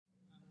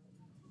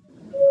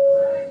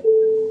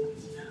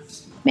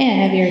May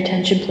I have your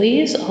attention,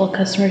 please? All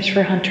customers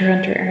for Hunter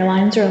x Hunter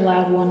Airlines are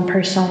allowed one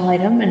personal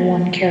item and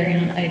one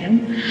carry-on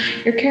item.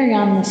 Your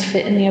carry-on must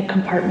fit in the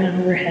compartment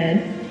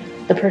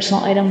overhead. The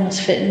personal item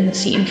must fit in the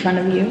seat in front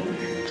of you.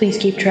 Please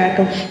keep track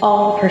of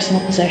all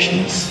personal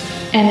possessions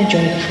and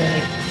enjoy the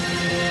flight.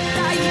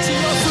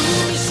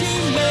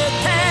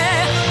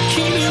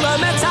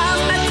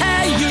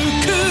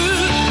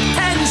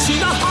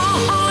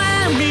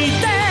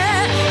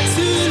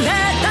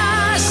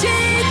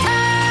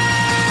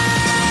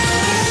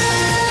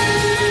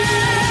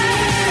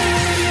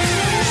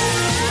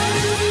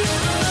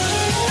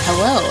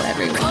 Hello,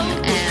 everyone,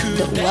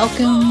 and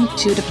welcome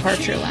to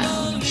Departure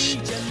Lounge.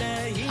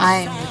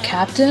 I'm your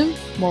captain,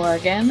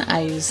 Morgan.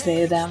 I use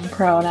they, them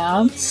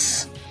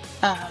pronouns.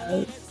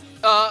 I'm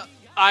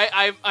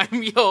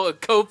your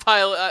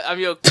co-pilot. I'm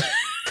your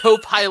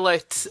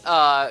co-pilot,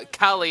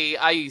 Callie.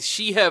 I use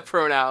she, her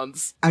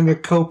pronouns. I'm your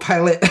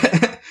co-pilot,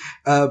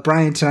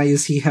 Brian, and I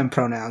use he, him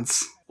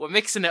pronouns. We're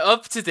mixing it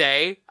up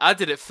today. I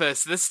did it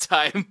first this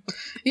time.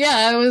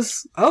 Yeah, I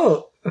was...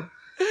 Oh!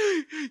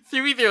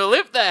 Threw me through a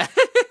lip there.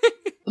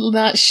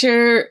 Not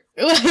sure.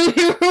 We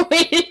were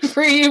waiting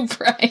for you,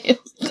 Brian.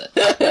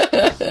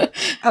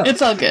 Oh.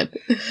 It's all good.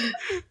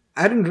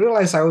 I didn't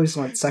realize I always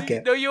went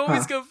second. No, you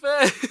always go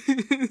first.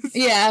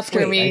 Yeah,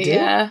 after Wait, me, I do?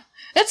 yeah.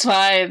 It's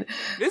fine.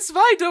 It's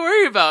fine, don't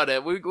worry about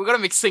it. We're gonna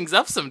mix things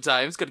up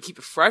sometimes. Gotta keep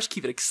it fresh,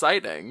 keep it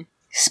exciting.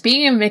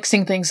 Speaking of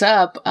mixing things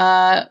up,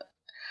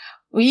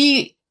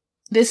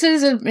 this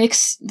is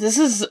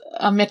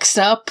a mixed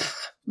up,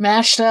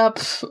 mashed up,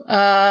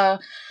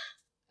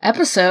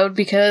 episode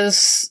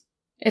because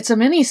it's a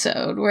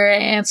mini-sode. We're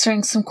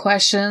answering some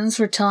questions.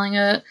 We're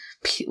telling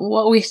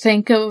what we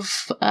think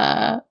of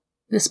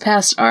this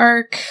past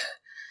arc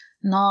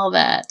and all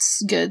that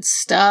good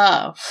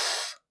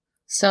stuff.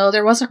 So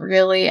there wasn't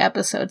really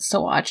episodes to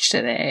watch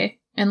today,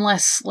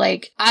 unless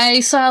I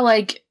saw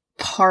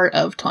part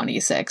of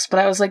 26, but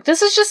I was like,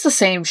 this is just the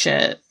same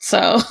shit.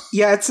 So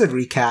Yeah, it's a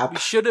recap.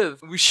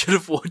 We should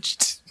have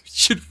watched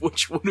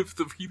one of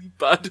the really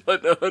bad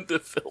Hunter x Hunter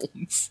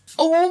films.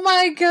 oh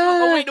my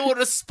god. Oh wait, no, it would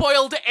have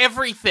spoiled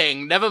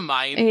everything. Never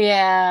mind.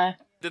 Yeah.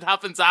 It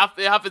happens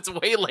after. It happens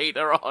way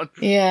later on.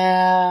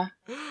 Yeah.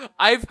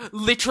 I've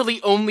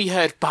literally only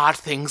heard bad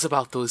things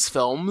about those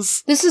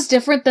films. This is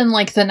different than the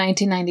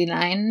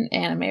 1999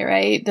 anime,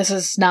 right? This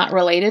is not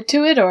related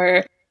to it,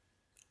 or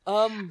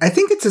I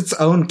think it's its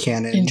own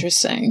canon.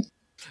 interesting.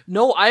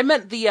 No, I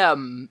meant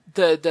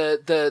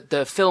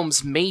the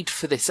films made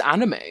for this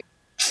anime.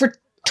 For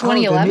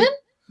 2011?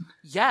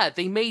 Yeah,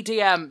 they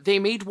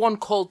made one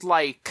called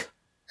I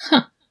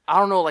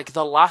don't know,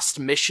 The Last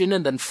Mission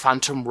and then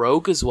Phantom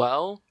Rogue as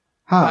well.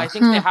 Huh. But I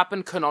think they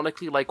happened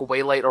canonically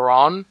way later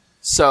on,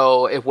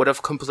 so it would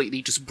have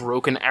completely just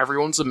broken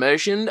everyone's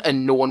immersion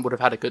and no one would have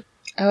had a good...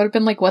 I would have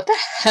been like, what the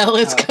hell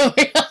is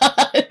going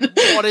on?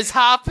 What is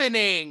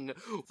happening?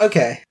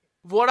 Okay.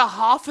 What are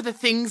half of the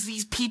things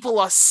these people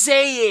are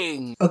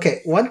saying? Okay,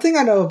 one thing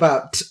I know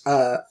about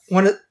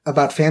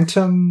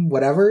Phantom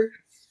whatever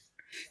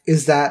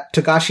is that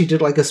Togashi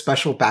did a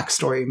special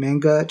backstory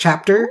manga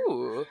chapter.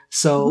 Ooh.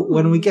 So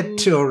when we get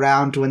to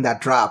around when that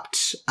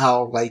dropped,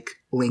 I'll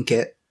link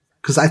it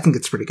because I think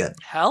it's pretty good.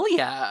 Hell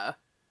yeah.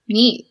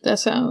 Neat. That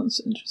sounds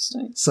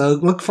interesting. So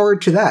look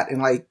forward to that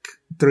in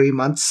 3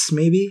 months,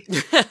 maybe.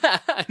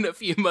 In a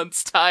few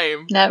months'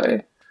 time.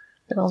 Never.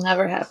 It'll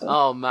never happen.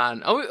 Oh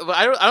man,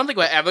 I don't think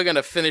we're ever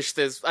gonna finish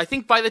this. I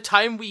think by the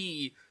time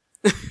we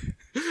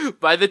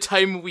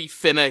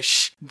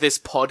finish this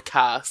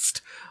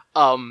podcast,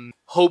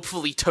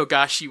 hopefully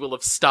Togashi will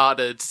have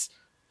started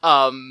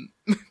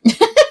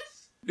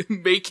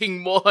making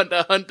more Hunter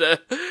x Hunter.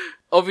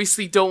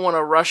 Obviously, don't want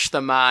to rush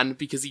the man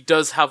because he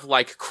does have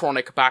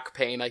chronic back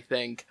pain, I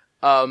think.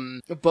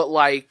 But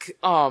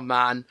oh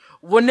man,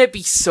 wouldn't it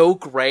be so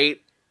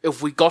great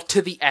if we got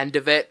to the end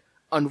of it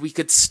and we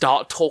could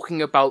start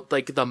talking about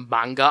the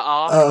manga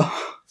arc?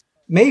 Oh,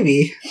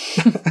 maybe.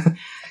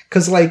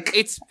 Because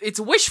it's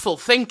wishful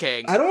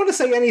thinking. I don't want to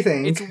say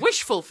anything. It's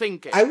wishful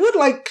thinking. I would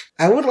like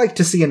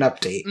to see an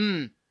update.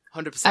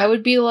 100%. I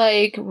would be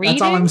reading?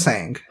 That's all I'm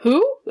saying.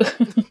 Who?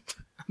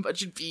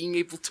 Imagine being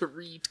able to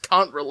read.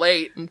 Can't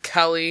relate. I'm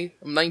Callie.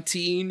 I'm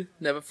 19.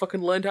 Never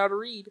fucking learned how to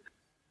read.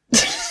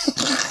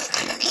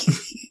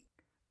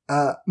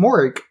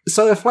 Morg,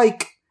 so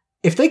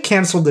if they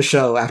canceled the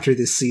show after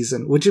this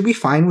season, would you be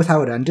fine with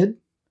how it ended?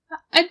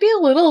 I'd be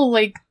a little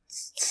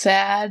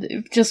sad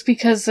just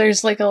because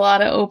there's a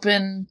lot of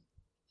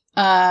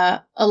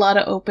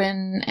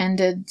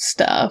open-ended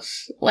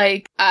stuff.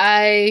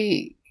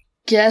 I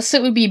guess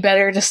it would be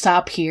better to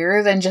stop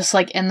here than just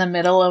in the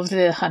middle of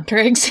the Hunter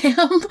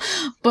exam,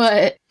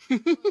 but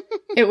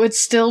it would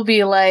still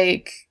be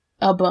a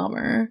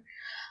bummer.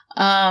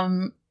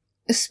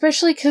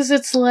 Especially because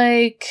it's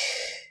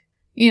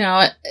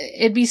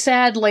it'd be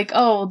sad,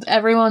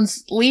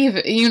 everyone's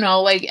leaving,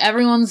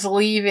 everyone's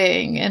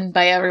leaving, and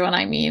by everyone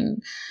I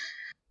mean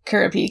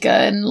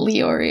Kurapika and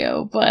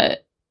Leorio,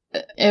 but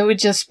it would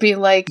just be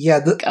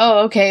oh,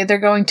 okay, they're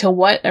going to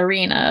what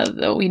arena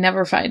that we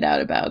never find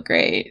out about,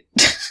 great.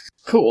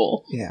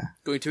 Cool. Yeah.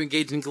 Going to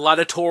engage in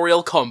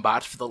gladiatorial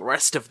combat for the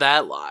rest of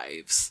their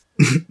lives.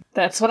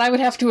 That's what I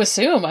would have to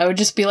assume. I would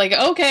just be like,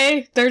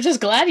 okay, they're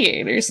just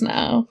gladiators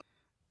now.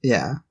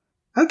 Yeah.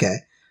 Okay.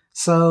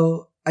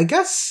 So I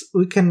guess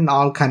we can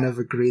all kind of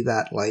agree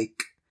that, like,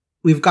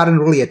 we've gotten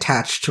really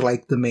attached to,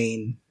 like, the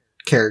main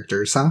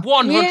characters, huh?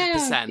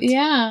 100%.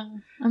 Yeah.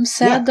 I'm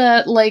sad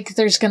that, like,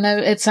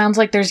 it sounds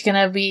like there's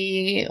gonna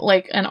be,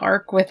 like, an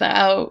arc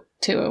without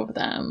two of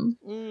them.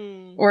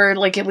 Or,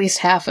 like, at least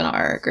half an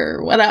arc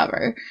or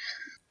whatever.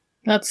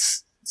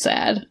 That's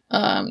sad.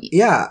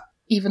 Yeah.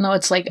 Even though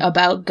it's, like,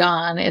 about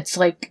Gon, it's,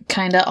 like,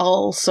 kind of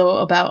also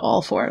about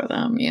all four of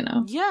them, you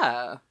know?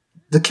 Yeah.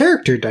 The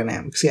character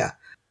dynamics, yeah.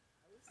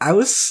 I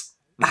was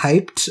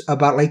hyped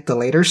about, like, the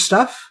later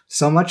stuff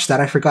so much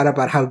that I forgot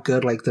about how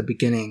good, like, the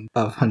beginning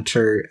of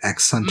Hunter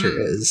x Hunter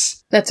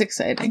is. That's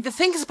exciting. The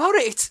thing is about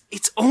it,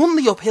 it's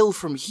only uphill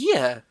from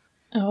here.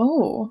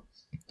 Oh.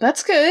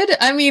 That's good.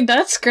 I mean,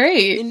 that's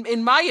great.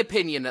 In my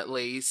opinion, at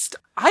least,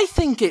 I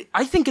think it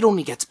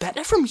only gets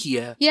better from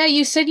here. Yeah,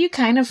 you said you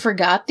kind of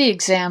forgot the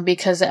exam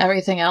because of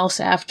everything else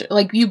after.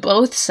 Like, you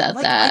both said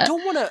Like, that. I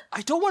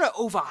don't want to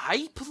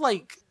overhype,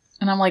 like.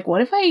 And I'm like,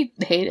 what if I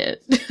hate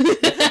it?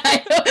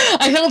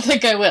 I don't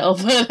think I will,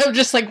 but I'm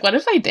just like, what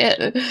if I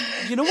did?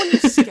 You know when you're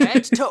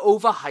scared to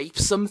overhype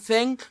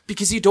something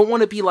because you don't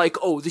want to be like,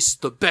 oh, this is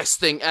the best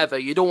thing ever.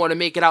 You don't want to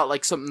make it out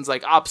like something's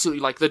like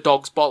absolutely like the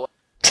dog's bollock.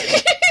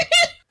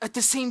 At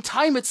the same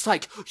time, it's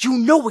like, you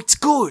know it's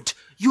good.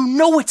 You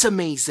know it's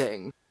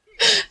amazing.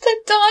 The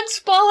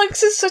dog's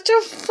bollocks is such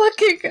a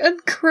fucking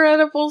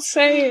incredible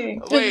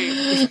saying.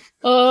 Wait.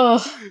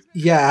 Oh.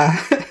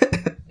 Yeah.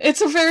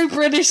 It's a very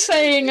British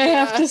saying, I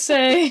have to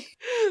say.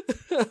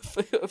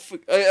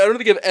 I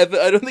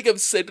don't think I've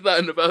said that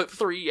in about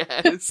 3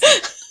 years.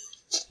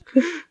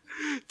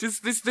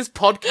 Just this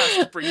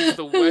podcast brings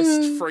the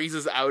worst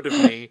phrases out of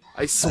me.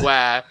 I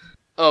swear.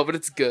 Oh, but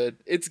it's good.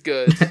 It's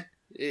good.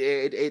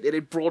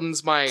 It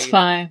broadens my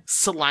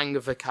slang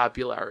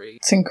vocabulary.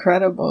 It's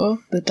incredible.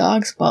 The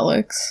dog's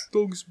bollocks.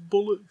 Dog's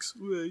bollocks.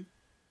 Right.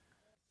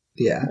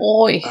 Yeah.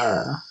 Oi.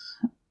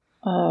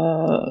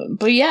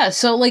 But yeah,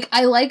 so, like,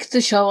 I like the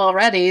show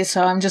already,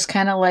 so I'm just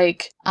kind of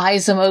like,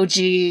 eyes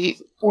emoji,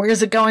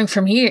 where's it going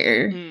from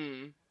here?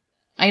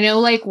 I know,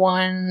 like,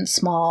 one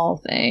small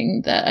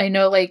thing that I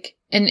know, like,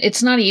 and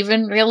it's not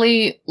even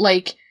really,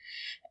 like,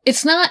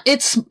 it's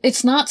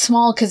not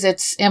small because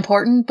it's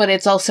important, but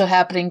it's also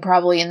happening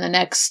probably in the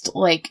next,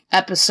 like,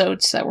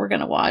 episodes that we're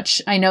gonna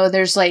watch. I know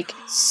there's, like,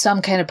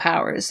 some kind of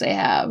powers they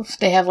have.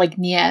 They have, like,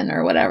 Nien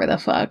or whatever the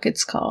fuck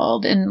it's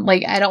called. And,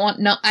 like, I don't want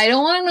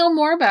to know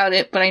more about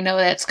it, but I know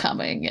that's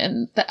coming.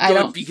 And I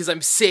don't... Because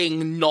I'm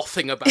saying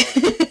nothing about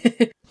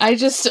it.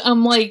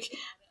 I'm like...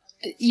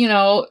 You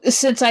know,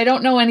 since I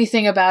don't know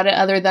anything about it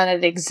other than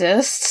it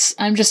exists,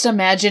 I'm just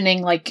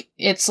imagining, like,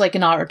 it's like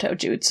Naruto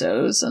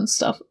jutsus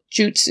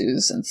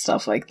and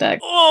stuff like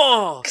that.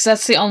 Oh! Because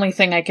that's the only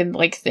thing I can,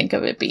 like, think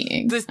of it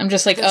being. I'm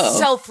just like, the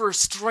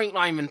self-restraint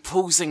I'm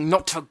imposing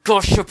not to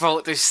gush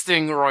about this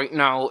thing right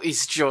now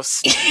is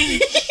just...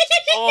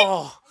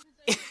 oh...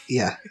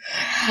 Yeah.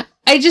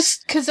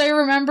 Because I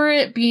remember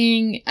it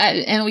being,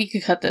 and we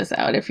could cut this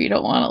out if you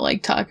don't want to,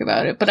 like, talk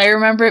about it, but I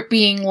remember it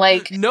being,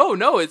 like...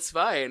 No, it's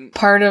fine.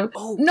 Part of...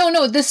 Oh.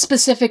 No, this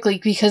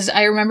specifically, because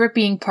I remember it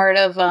being part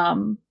of,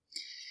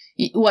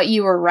 what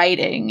you were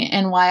writing,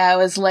 and why I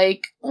was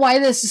like, why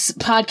this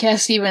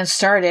podcast even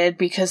started,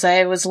 because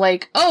I was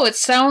like, oh, it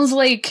sounds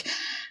like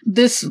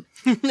this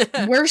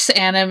worse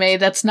anime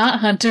that's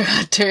not Hunter x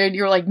Hunter, and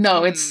you're like,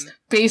 no, it's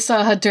based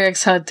on Hunter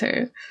x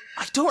Hunter.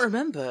 I don't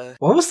remember.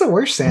 What was the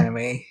worst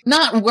anime?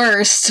 Not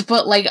worst,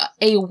 but like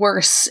a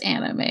worse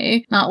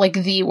anime. Not like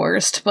the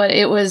worst, but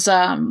it was,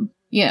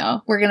 you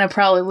know, we're gonna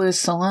probably lose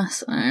some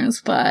listeners,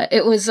 but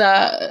it was,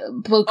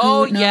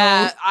 Boku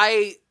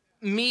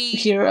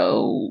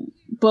Hero,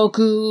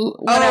 Boku,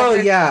 whatever. Oh,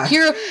 yeah.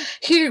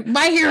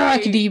 My Hero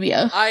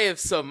Academia. I have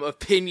some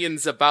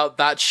opinions about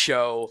that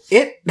show.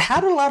 It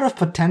had a lot of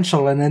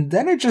potential, and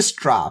then it just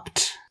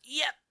dropped.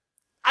 Yep.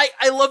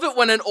 I love it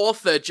when an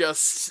author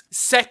just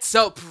sets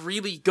up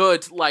really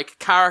good, like,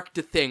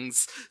 character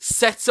things,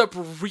 sets up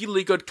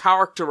really good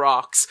character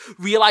arcs,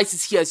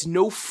 realizes he has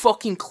no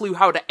fucking clue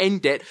how to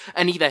end it,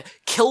 and either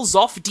kills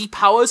off,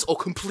 depowers, or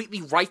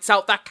completely writes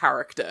out that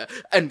character,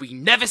 and we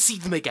never see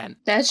them again.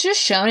 That's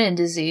just shonen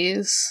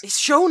disease.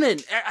 It's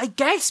shonen, I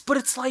guess, but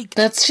it's like...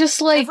 That's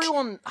just like...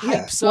 Everyone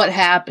hypes what up.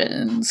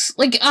 happens.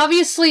 Like,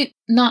 obviously...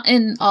 Not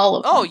in all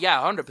of them. Oh, yeah,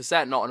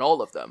 100% not in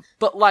all of them.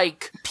 But,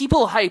 like,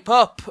 people hype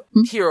up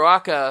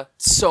Hiroaka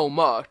so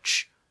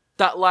much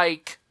that,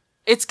 like,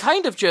 it's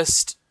kind of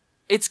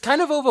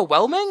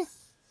overwhelming.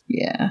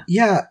 Yeah.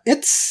 Yeah,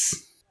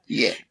 it's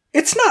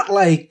not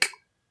like...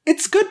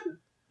 It's good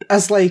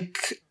as,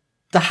 like,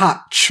 the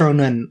hot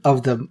shonen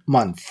of the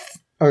month,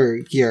 or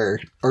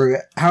year, or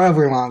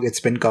however long it's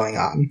been going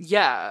on.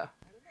 Yeah.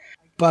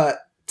 But...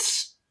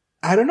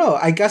 I don't know.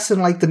 I guess in,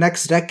 like, the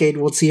next decade,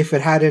 we'll see if it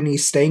had any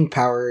staying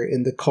power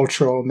in the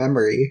cultural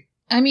memory.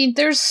 I mean,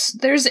 there's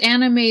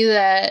anime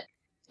that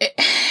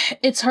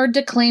it's hard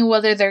to claim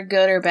whether they're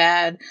good or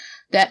bad,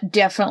 that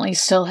definitely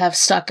still have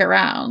stuck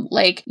around.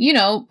 Like, you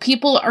know,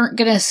 people aren't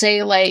gonna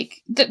say,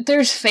 like,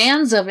 there's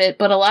fans of it,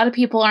 but a lot of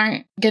people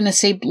aren't gonna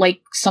say,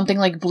 like, something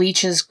like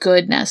Bleach is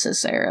good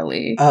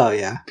necessarily. Oh,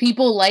 yeah.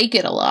 People like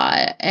it a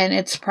lot, and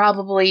it's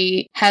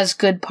probably has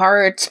good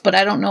parts, but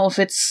I don't know if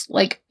it's,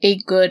 like, a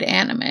good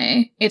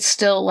anime. It's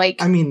still, like,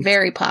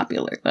 very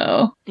popular,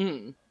 though.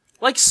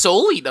 Like,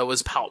 Soul Eater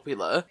was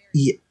popular.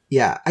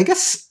 Yeah, I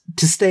guess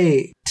to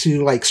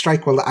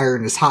strike while the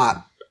iron is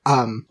hot,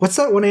 what's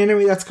that one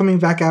anime that's coming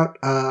back out?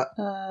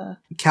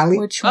 Callie?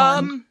 Which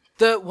one?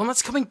 The one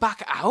that's coming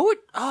back out?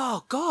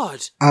 Oh,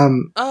 God.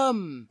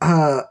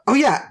 Oh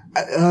yeah,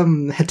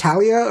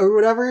 Hetalia or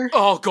whatever?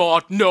 Oh,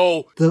 God,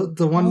 no.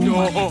 The one...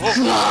 No.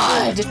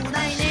 God!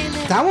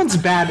 That one's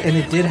bad, and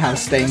it did have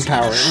staying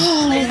power.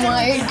 Oh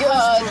my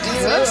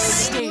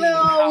God, dude.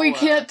 No, we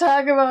can't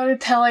talk about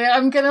Hetalia.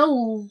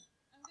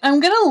 I'm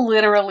gonna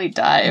literally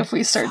die if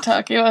we start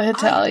talking about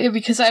Hetalia,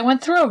 because I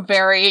went through a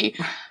very,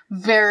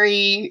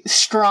 very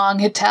strong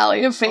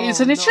Hetalia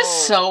phase, and it's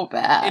just so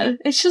bad.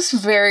 It's just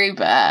very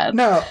bad.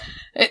 No,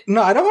 I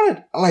don't want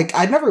to, like,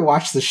 I never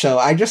watched the show.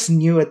 I just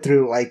knew it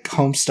through, like,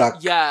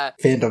 Homestuck,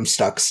 fandom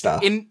stuck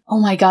stuff.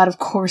 Oh my God, of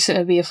course it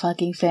would be a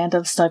fucking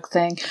fandom stuck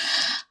thing.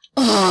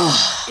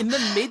 In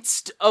the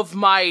midst of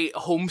my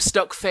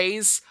Homestuck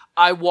phase,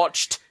 I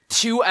watched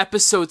 2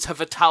 episodes of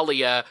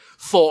Hetalia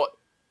for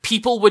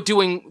people were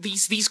doing,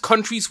 these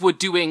countries were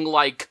doing,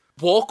 like,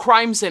 war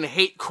crimes and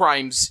hate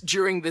crimes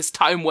during this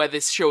time where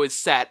this show is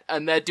set,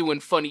 and they're doing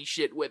funny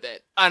shit with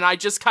it. And I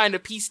just kind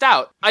of pieced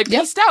out. I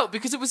pieced out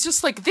because it was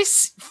just like,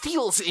 this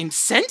feels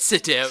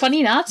insensitive.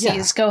 Funny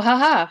Nazis, go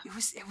haha.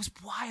 It was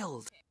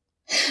wild.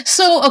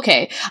 So,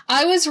 okay,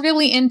 I was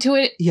really into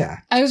it. Yeah.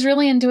 I was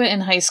really into it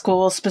in high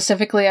school.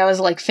 Specifically, I was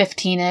like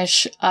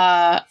 15-ish.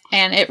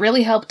 And it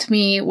really helped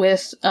me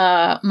with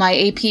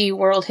my AP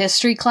World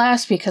History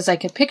class because I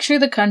could picture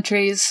the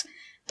countries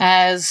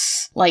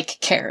as, like,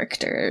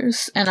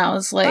 characters. And I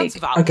was like, that's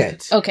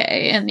valid.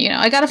 Okay. And, you know,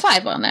 I got a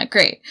 5 on that.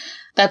 Great.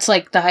 That's,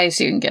 like, the highest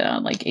you can get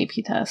on, like,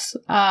 AP tests.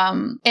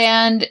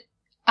 And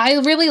I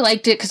really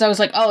liked it because I was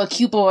like, oh,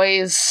 cute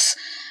boys.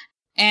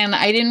 And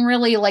I didn't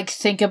really, like,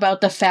 think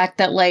about the fact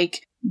that,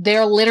 like,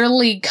 they're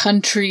literally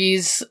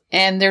countries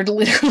and they're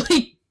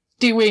literally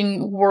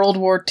doing World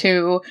War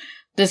II.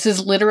 This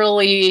is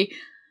literally,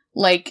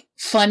 like,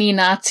 funny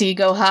Nazi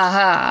go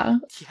ha-ha.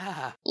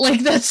 Yeah.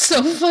 Like, that's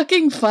so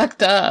fucking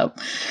fucked up.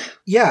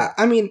 Yeah,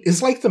 I mean,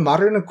 it's like the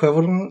modern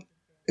equivalent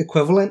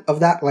of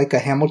that, like a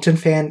Hamilton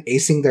fan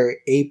acing their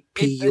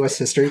AP US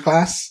history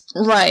class.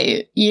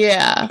 Right,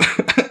 yeah.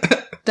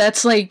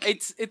 That's, like,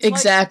 it's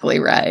exactly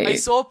like, right. I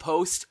saw a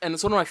post, and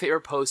it's one of my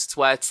favorite posts,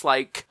 where it's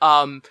like,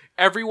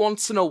 every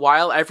once in a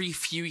while, every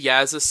few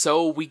years or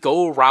so, we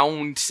go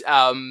around,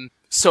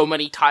 so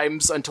many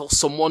times until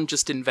someone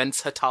just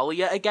invents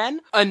Hetalia again.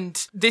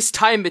 And this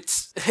time,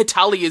 it's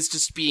Hetalia is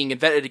just being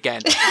invented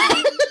again.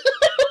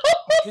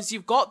 Because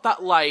you've got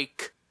that,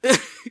 like...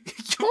 you've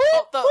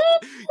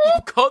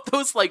got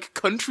those, like,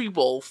 country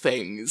wall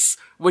things,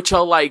 which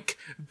are, like,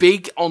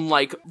 big on,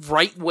 like,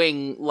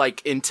 right-wing,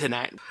 like,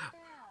 internet.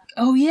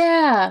 Oh,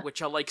 yeah.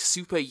 Which are, like,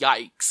 super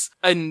yikes.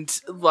 And,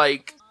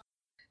 like...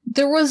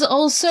 There was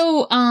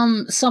also,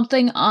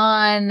 something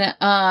on,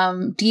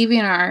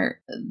 DeviantArt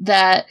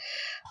that...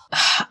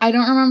 I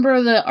don't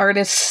remember the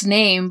artist's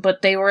name,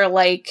 but they were,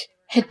 like,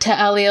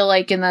 Hetalia,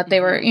 like, in that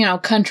they were, you know,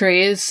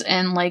 countries,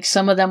 and, like,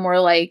 some of them were,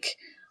 like,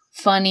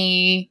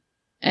 funny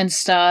and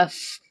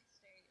stuff,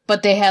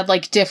 but they had,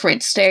 like,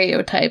 different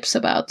stereotypes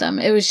about them.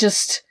 It was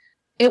just...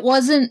 It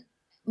wasn't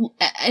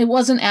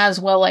as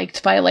well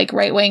liked by, like,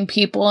 right-wing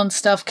people and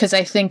stuff, because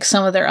I think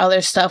some of their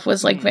other stuff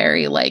was, like,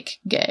 very, like,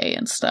 gay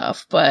and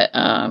stuff, but,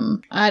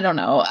 I don't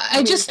know.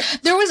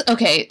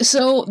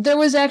 There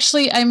was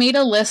actually, I made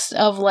a list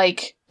of,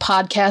 like,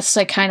 podcasts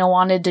I kind of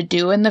wanted to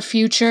do in the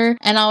future,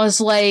 and I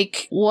was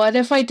like, what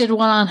if I did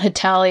one on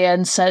Hetalia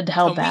and said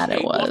how bad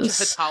it was?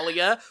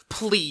 Hetalia?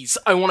 Please,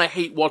 I want to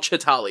hate watch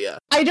Hetalia.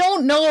 I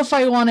don't know if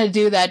I want to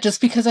do that, just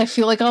because I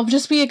feel like I'll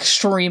just be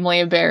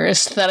extremely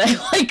embarrassed that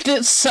I liked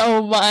it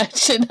so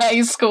much in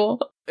high school.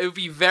 It would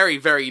be very,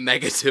 very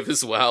negative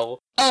as well.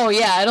 Oh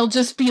yeah, it'll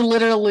just be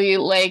literally,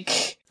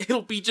 like...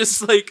 It'll be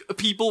just, like,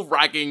 people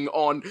ragging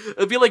on...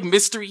 It'll be like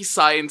Mystery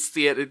Science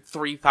Theater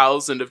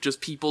 3000 of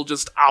just people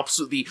just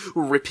absolutely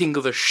ripping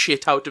the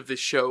shit out of this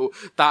show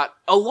that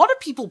a lot of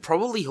people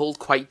probably hold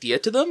quite dear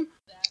to them.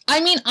 I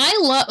mean, I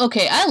love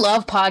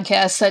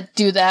podcasts that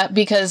do that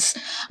because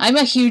I'm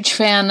a huge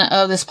fan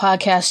of this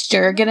podcast,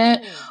 Jergen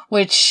It,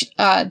 which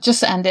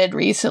just ended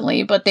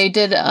recently, but they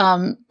did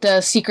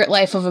The Secret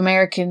Life of an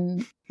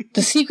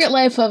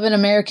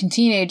American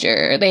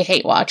Teenager. They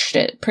hate watched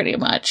it pretty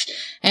much,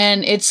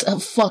 and it's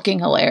fucking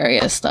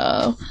hilarious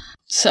though.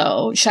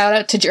 So shout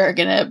out to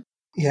Jergen It.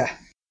 Yeah.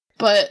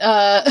 But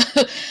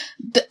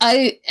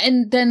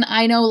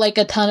I know like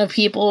a ton of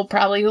people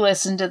probably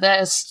listen to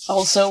this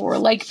also were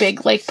like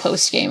big like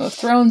post Game of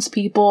Thrones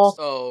people.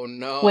 Oh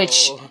no.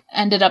 Which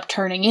ended up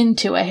turning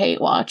into a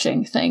hate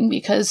watching thing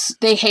because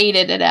they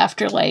hated it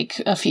after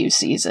like a few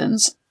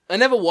seasons. I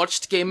never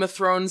watched Game of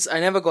Thrones. I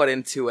never got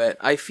into it.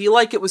 I feel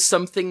like it was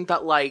something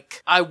that,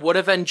 like, I would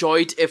have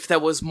enjoyed if there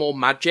was more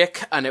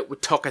magic and it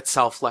would took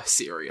itself less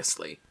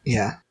seriously.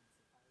 Yeah.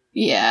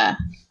 Yeah.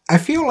 I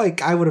feel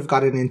like I would have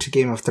gotten into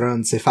Game of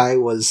Thrones if I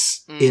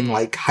was in,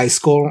 like, high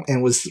school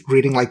and was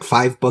reading, like,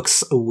 5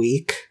 books a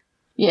week.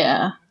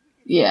 Yeah.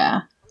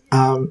 Yeah.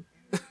 How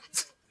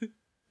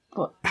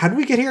did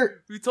we get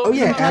here? Oh,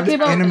 yeah,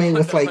 anime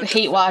with, like...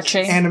 hate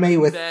watching. Anime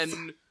with...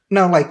 Then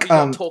no, like, we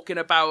got talking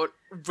about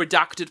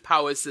redacted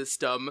power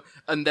system,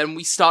 and then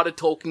we started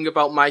talking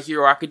about My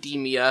Hero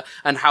Academia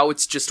and how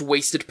it's just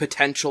wasted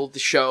potential, the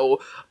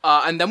show,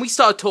 and then we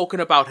started talking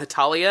about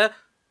Hetalia,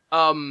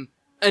 and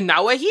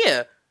now we're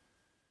here.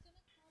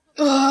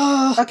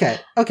 Okay.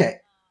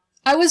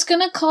 I was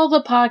gonna call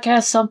the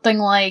podcast something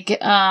like,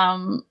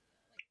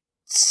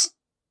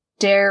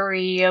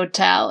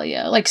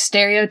 Stereotalia. Like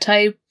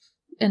Stereotype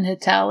and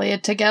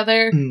Hetalia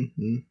together.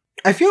 Mm-hmm.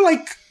 I feel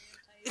like...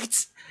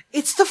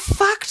 It's the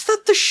fact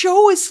that the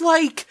show is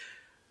like,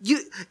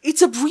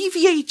 it's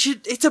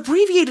abbreviated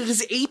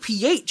as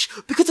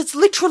APH, because it's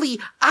literally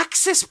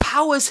Axis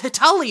Powers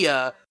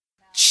Hetalia.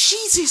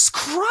 Jesus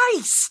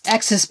Christ!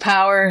 Axis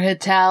Power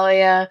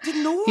Hetalia. Did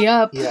no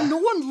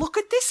one look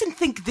at this and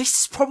think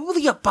this is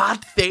probably a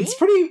bad thing?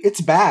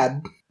 It's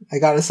bad, I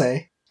gotta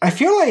say. I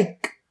feel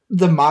like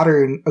the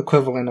modern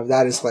equivalent of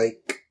that is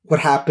like what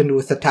happened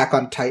with Attack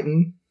on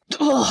Titan.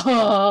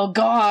 Oh,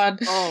 God.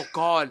 Oh,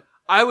 God.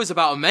 I was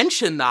about to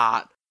mention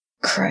that.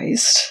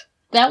 Christ.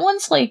 That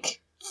one's,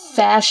 like,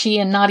 fashy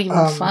and not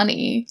even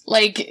funny.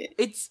 Like...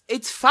 It's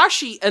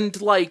fashy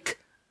and, like,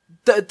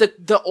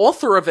 the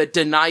author of it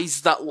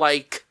denies that,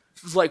 like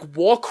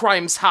war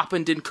crimes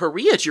happened in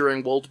Korea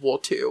during World War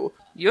II.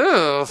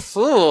 Yeah,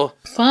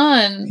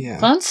 Fun. Yeah.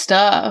 Fun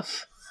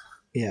stuff.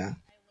 Yeah.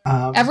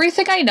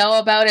 Everything I know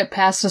about it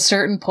past a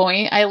certain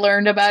point, I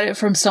learned about it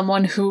from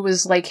someone who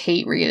was, like,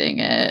 hate reading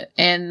it.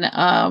 And,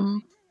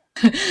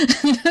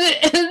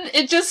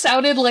 it just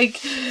sounded like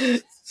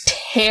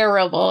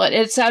terrible.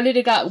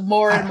 It got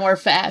more and more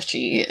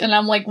fashy, and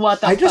I'm like,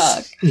 what the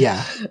fuck?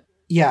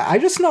 Yeah, I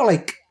just know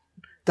like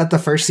that the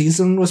first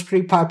season was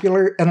pretty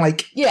popular, and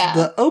like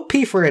the OP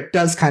for it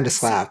does kind of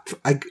slap.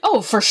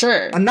 For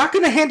sure. I'm not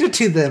gonna hand it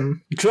to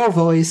them. Drill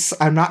voice.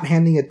 I'm not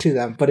handing it to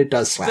them, but it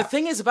does slap. The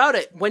thing is about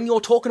it, when you're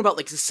talking about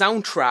like the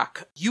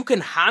soundtrack, you can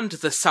hand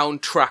the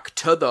soundtrack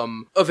to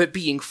them of it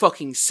being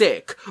fucking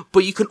sick,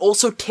 but you can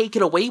also take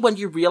it away when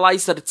you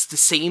realize that it's the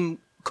same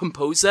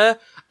composer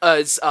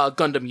as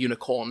Gundam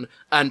Unicorn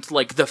and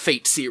like the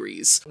Fate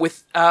series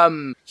with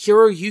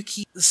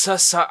Hiroyuki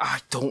Sasa. I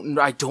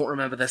don't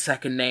remember the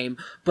second name,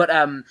 but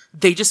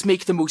they just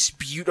make the most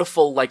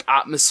beautiful, like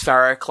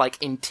atmospheric,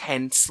 like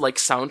intense, like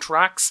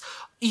soundtracks.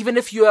 Even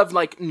if you have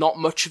like not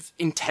much of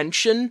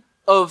intention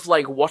of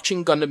like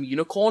watching Gundam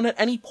Unicorn at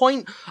any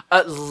point,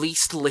 at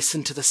least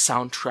listen to the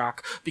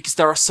soundtrack, because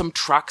there are some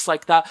tracks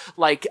like that,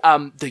 like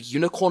the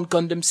Unicorn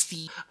Gundam's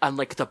theme, and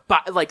like the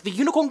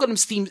Unicorn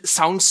Gundam's theme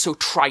sounds so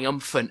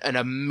triumphant and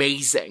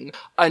amazing,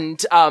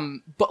 and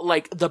but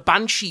like the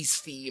Banshee's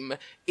theme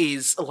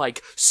is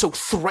like so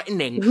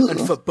threatening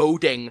and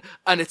foreboding,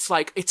 and it's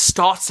like it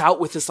starts out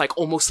with this like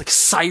almost like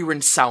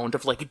siren sound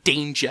of like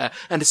danger,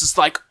 and it's just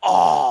like,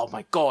 oh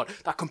my god,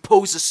 that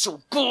composer's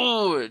so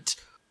good.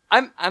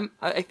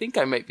 I think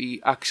I might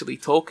be actually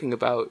talking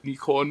about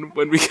Unicorn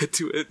when we get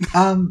to it.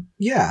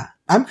 Yeah.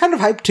 I'm kind of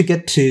hyped to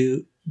get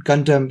to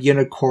Gundam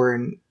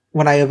Unicorn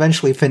when I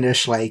eventually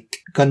finish, like,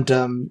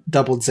 Gundam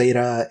Double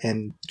Zeta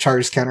and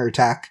Char's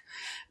Counterattack.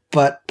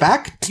 But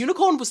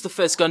Unicorn was the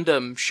first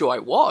Gundam show I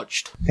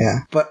watched. Yeah,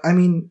 but I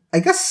mean, I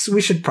guess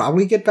we should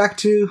probably get back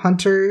to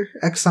Hunter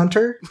x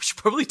Hunter. We should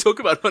probably talk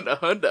about Hunter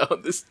x Hunter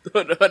on this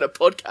Hunter x Hunter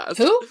podcast.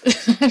 Who?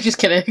 I'm just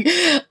kidding.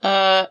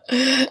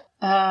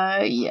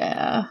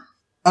 Yeah.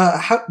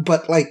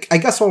 But like, I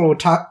guess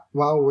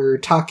while we're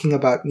talking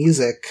about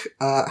music,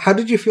 how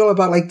did you feel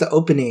about like the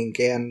opening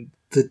and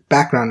the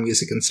background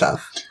music and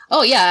stuff?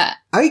 Oh yeah,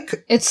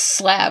 it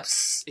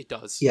slaps. It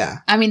does. Yeah.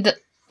 I mean,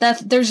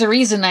 there's a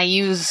reason I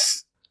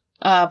use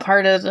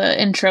part of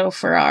the intro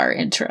for our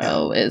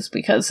intro is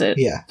because it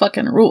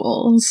fucking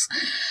rules.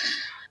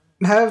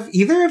 Have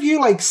either of you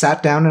like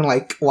sat down and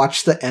like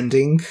watched the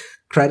ending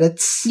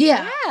credits?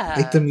 Yeah.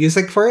 Like the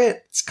music for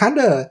it?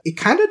 It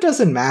kind of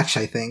doesn't match,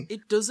 I think.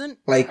 It doesn't.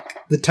 Like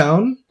the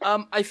tone?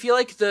 I feel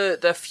like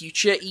the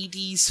future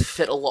EDs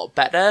fit a lot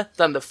better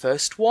than the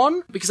first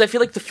one, because I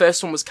feel like the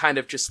first one was kind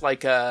of just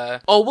like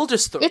we'll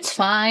just It's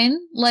fine.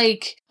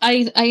 Like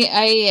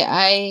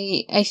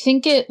I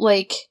think it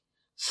like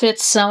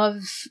fits some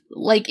of,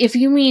 like, if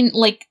you mean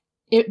like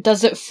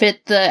does it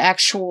fit the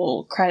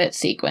actual credit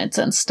sequence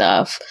and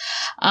stuff?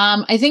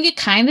 I think it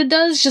kind of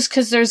does, just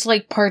because there's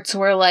like parts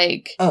where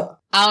like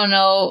I don't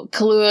know,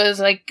 Kahlua is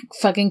like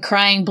fucking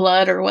crying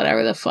blood or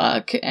whatever the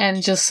fuck,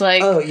 and just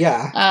like, oh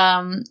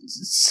yeah,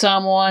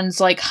 someone's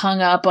like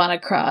hung up on a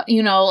cross,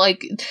 you know,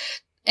 like,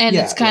 and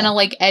Yeah, it's kind of yeah.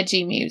 like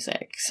edgy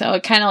music, so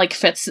it kind of like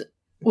fits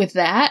with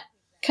that,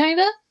 kind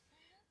of.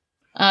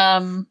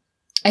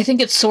 I think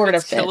it sort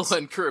of fits. Killua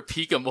and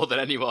Kurapika more than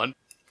anyone.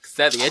 'Cause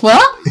they're the edgy.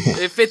 What?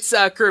 It fits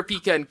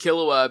Kurapika and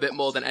Killua a bit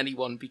more than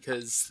anyone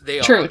because they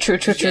are True.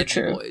 the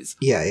edgy boys.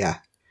 yeah.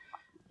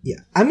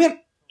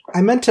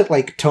 I meant it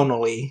like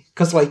tonally,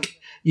 because like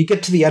you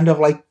get to the end of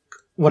like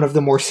one of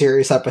the more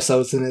serious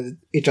episodes, and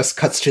it just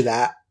cuts to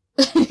that.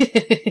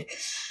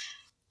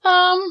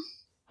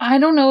 I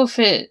don't know if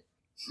it.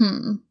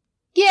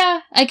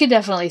 Yeah, I could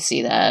definitely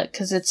see that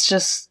because it's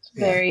just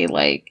very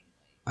like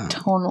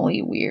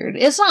tonally weird.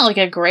 It's not like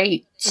a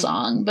great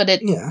song, but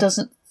it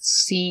doesn't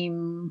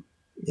seem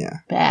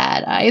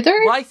bad either.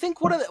 Well, I think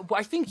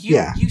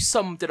you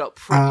summed it up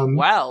pretty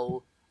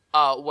well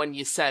when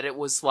you said it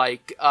was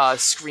like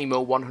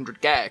Screamo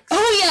 100 Gex.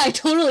 Oh yeah, I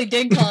totally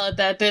did call it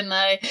that, didn't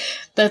I?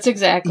 That's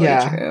exactly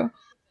true.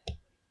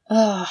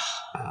 Oh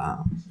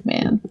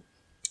man,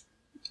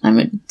 I'm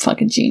a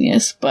fucking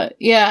genius. But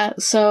yeah,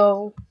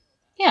 so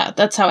yeah,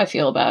 that's how I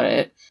feel about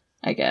it,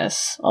 I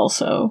guess.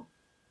 Also,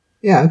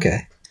 Yeah,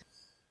 okay.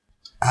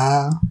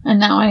 and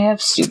now I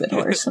have Stupid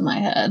Horse in my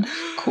head.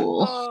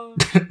 Cool.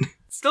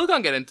 Still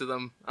can't get into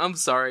them. I'm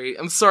sorry,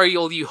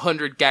 all you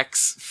 100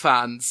 Gex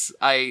fans.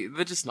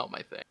 They're just not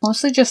my thing.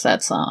 Mostly just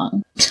that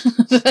song.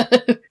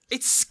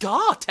 It's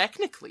ska,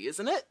 technically,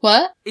 isn't it?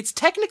 What? It's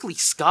technically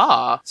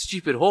ska,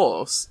 Stupid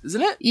Horse,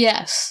 isn't it?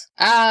 Yes.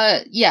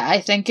 Yeah,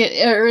 I think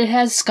it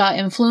has ska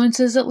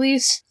influences at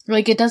least.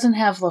 Like, it doesn't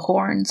have the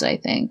horns, I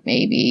think,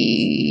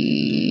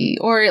 maybe.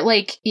 Or,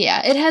 like,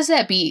 yeah, it has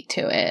that beat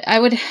to it. I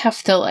would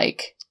have to,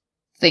 like,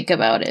 think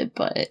about it,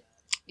 but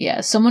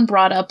yeah, someone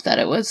brought up that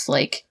it was,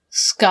 like,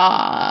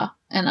 ska,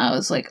 and I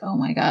was like, oh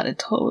my god, it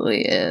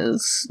totally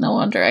is. No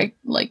wonder I,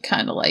 like,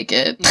 kind of like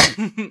it.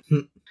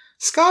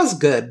 Ska's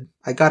good,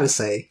 I gotta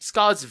say.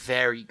 Ska's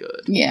very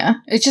good. Yeah,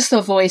 it's just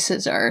the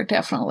voices are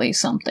definitely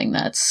something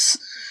that's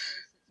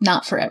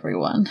not for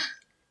everyone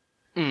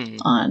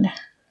on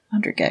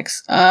 100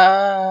 Gex.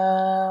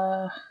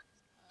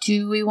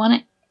 Do we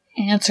want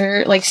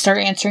to start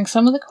answering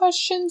some of the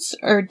questions,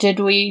 or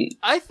did we...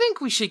 I think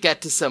we should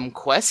get to some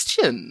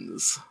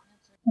questions.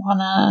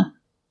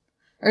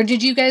 Or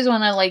did you guys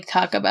wanna, like,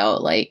 talk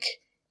about, like,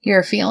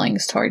 your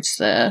feelings towards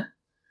the...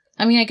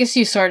 I mean, I guess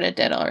you sort of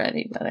did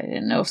already, but I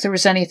didn't know if there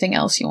was anything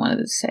else you wanted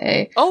to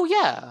say. Oh,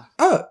 yeah.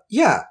 Oh,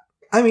 yeah.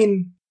 I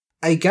mean,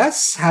 I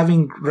guess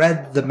having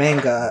read the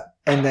manga,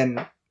 and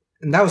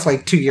that was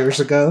like 2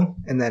 years ago,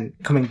 and then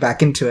coming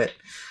back into it,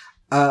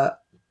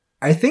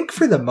 I think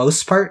for the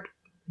most part,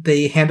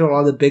 they handle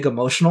all the big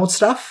emotional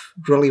stuff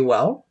really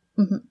well.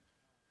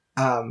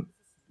 Mm-hmm.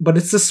 But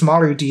it's the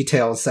smaller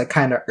details that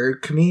kind of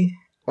irk me.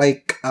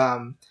 Like,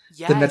 the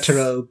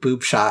Netero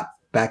boob shot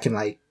back in,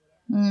 like,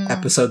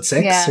 episode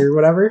 6 or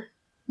whatever.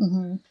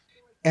 Mm-hmm.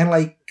 And,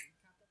 like,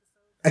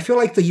 I feel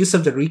like the use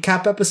of the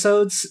recap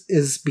episodes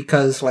is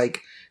because,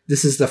 like,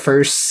 this is the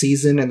first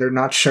season and they're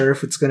not sure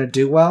if it's going to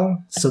do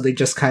well, so they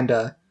just kind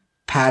of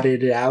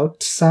padded it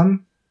out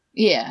some.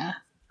 Yeah.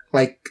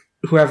 Like,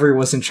 whoever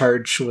was in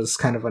charge was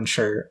kind of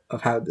unsure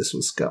of how this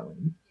was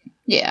going.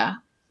 Yeah.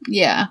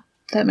 Yeah,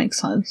 that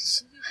makes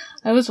sense.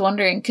 I was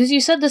wondering, because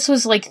you said this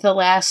was, like, the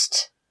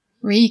last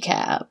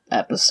recap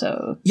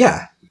episode.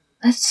 Yeah.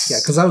 Yeah,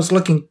 because I was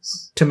looking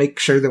to make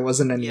sure there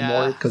wasn't any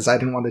more, because I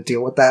didn't want to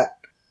deal with that.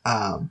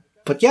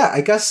 But yeah,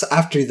 I guess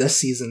after this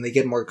season they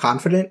get more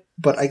confident,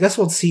 but I guess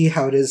we'll see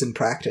how it is in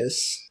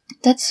practice.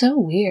 That's so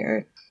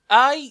weird.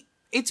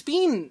 It's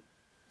been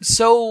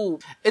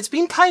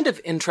kind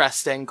of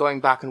interesting going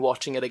back and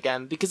watching it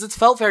again, because it's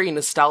felt very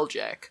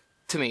nostalgic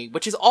to me,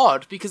 which is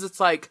odd, because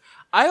it's like,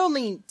 I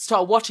only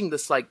started watching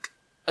this like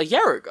a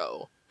year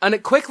ago, and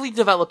it quickly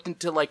developed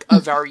into like a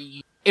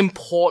very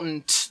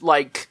important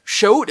like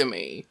show to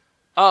me,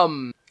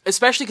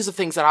 especially because of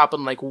things that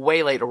happened like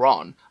way later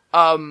on.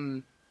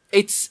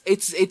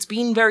 It's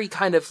been very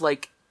kind of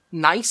like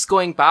nice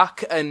going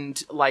back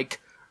and like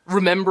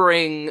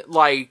remembering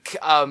like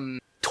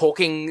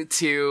talking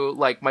to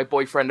like my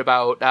boyfriend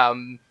about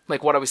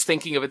like what I was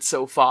thinking of it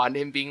so far, and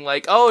him being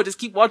like, oh, just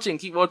keep watching,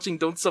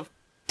 don't stop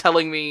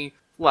telling me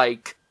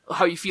like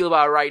how you feel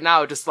about it right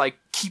now, just like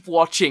keep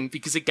watching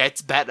because it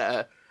gets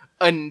better.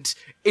 And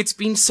it's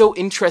been so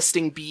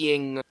interesting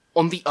being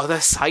on the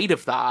other side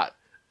of that,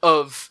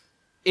 of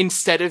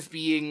instead of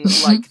being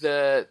like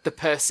the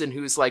person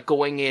who's like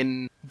going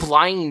in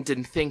blind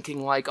and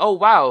thinking like, oh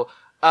wow,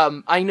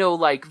 I know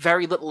like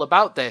very little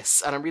about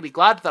this, and I'm really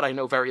glad that I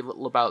know very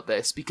little about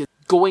this, because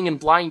going in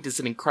blind is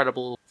an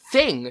incredible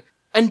thing.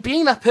 And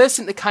being that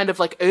person to kind of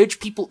like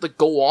urge people to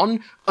go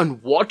on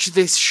and watch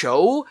this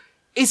show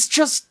is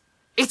just,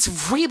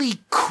 it's really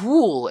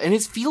cool, and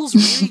it feels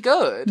really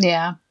good.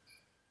 Yeah.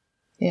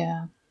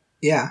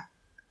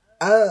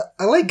 I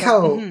like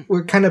how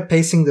we're kind of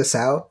pacing this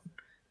out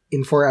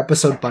in 4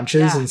 episode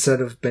bunches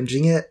instead of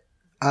binging it,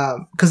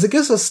 because it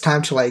gives us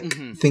time to like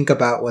think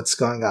about what's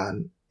going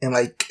on and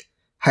like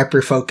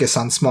hyper focus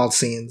on small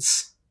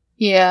scenes.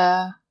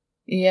 Yeah.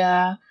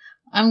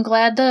 I'm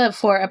glad the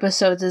 4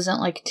 episodes isn't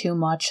like too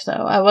much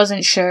though. I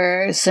wasn't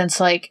sure since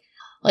like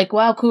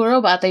Wow Cool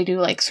Robot, they do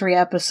like 3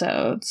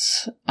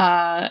 episodes.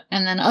 And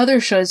then other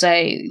shows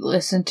I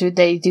listen to,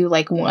 they do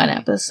like 1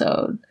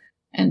 episode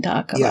and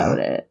talk about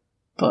it.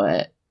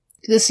 But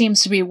this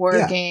seems to be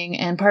working,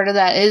 and part of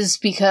that is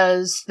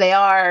because they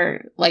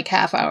are like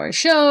half-hour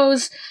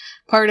shows.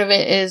 Part of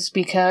it is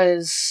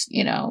because,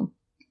 you know,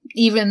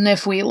 even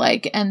if we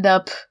like end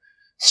up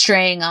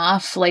straying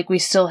off, like we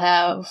still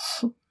have,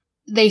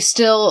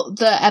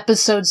 the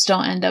episodes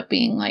don't end up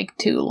being like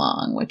too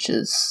long, which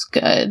is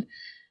good.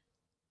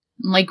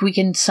 Like we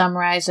can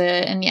summarize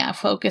it and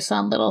focus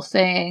on little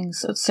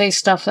things, say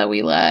stuff that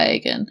we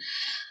like, and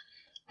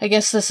I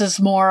guess this is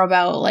more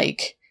about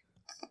like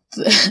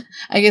the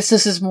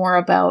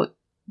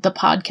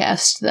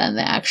podcast than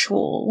the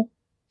actual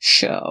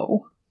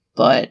show,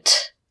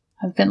 but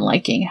I've been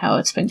liking how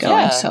it's been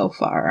going so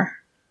far.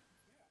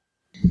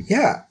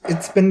 Yeah,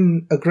 it's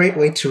been a great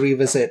way to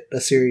revisit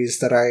a series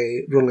that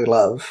I really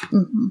love.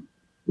 Mm-hmm.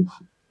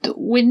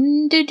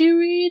 When did you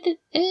read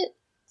it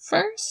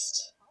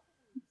first?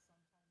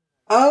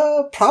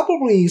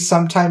 Probably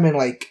sometime in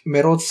like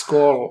middle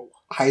school,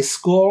 high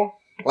school,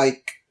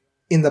 like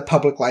in the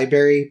public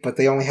library, but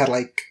they only had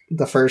like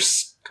the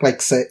first, like,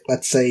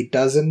 let's say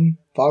dozen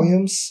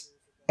volumes.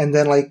 And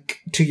then like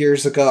 2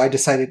 years ago, I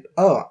decided,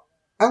 I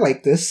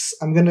like this.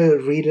 I'm gonna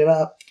read it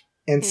up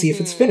and see if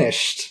it's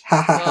finished.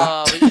 Ha ha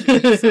ha.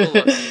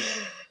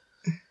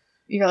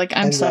 You're like,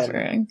 I'm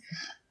suffering.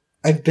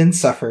 I've been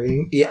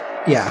suffering.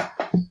 Yeah.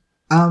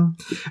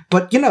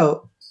 But you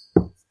know,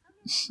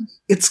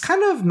 it's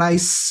kind of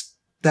nice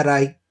that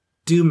I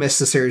do miss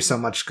the series so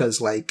much,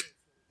 because like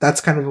that's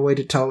kind of a way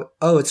to tell,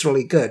 it's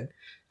really good.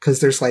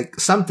 Because there's like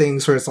some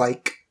things where it's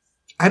like,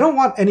 I don't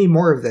want any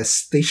more of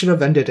this. They should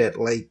have ended it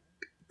like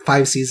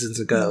 5 seasons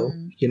ago,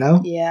 you know?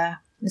 Yeah.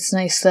 It's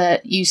nice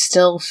that you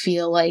still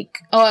feel like,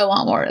 I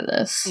want more of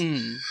this.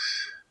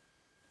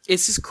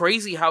 It's just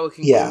crazy how it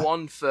can go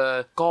on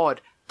for,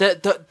 God,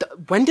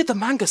 when did the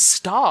manga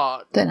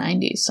start? The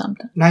 90s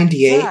something.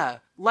 98. Yeah,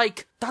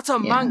 like, that's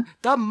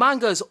that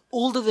manga is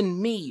older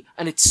than me,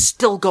 and it's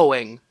still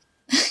going.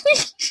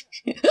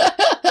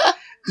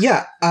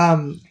 Yeah,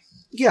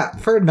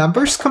 for a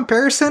numbers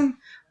comparison,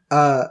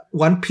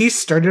 One Piece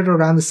started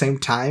around the same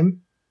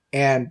time,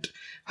 and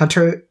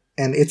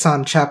it's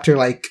on chapter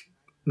like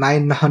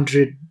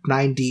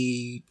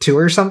 992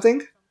 or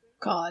something.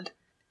 God.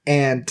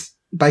 And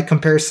by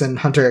comparison,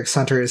 Hunter x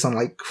Hunter is on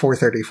like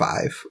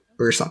 435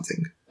 or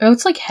something. Oh,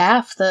 it's like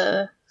half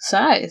the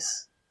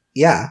size.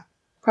 Yeah.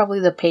 Probably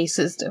the pace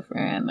is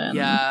different. And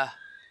yeah.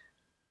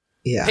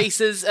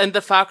 Paces, and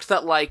the fact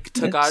that like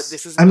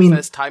this isn't the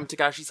first time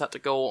Tagashi's had to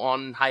go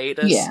on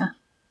hiatus.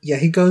 Yeah,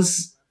 he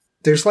goes.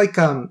 There's like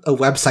a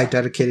website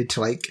dedicated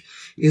to like,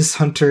 is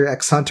Hunter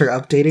x Hunter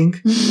updating?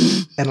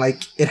 And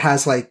like it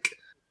has like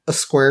a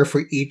square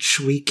for each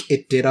week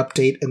it did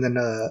update, and then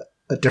a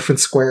different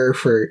square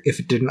for if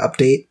it didn't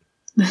update.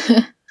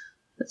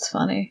 That's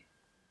funny.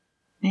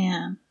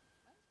 Man.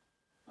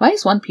 Why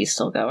is One Piece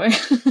still going?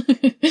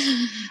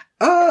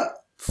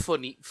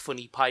 Funny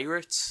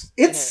pirates.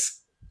 It's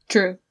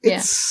true.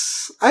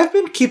 I've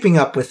been keeping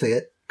up with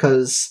it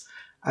because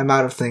I'm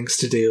out of things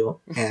to do,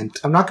 and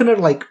I'm not gonna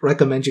like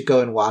recommend you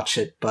go and watch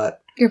it,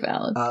 but you're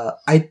valid.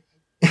 I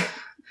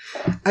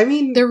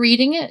mean, they're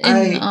reading it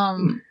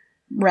in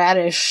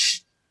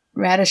Radish's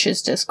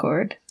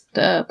Discord,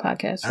 the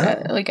podcast.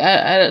 Like,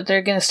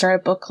 they're gonna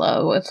start a book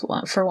club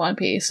for One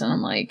Piece, and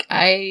I'm like,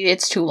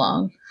 it's too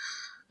long.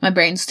 My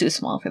brain's too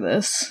small for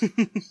this.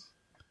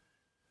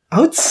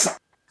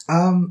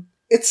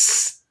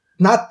 It's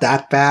not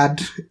that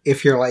bad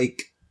if you're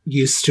like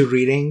used to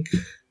reading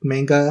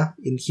manga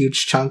in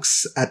huge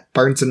chunks at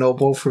Barnes &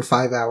 Noble for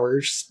 5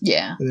 hours.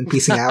 Yeah. And then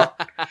piecing out.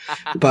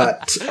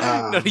 But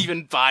not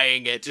even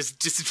buying it,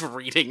 just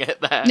reading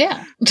it there.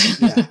 Yeah.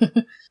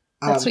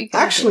 That's what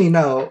actually,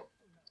 no.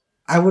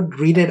 I would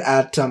read it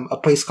at a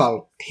place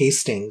called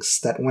Hastings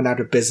that went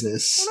out of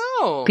business.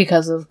 No.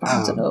 Because of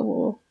Barnes &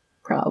 Noble,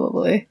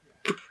 probably.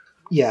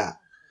 Yeah.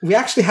 We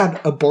actually had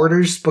a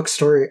Borders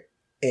bookstore,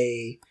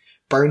 a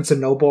Barnes &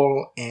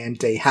 Noble,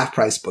 and a Half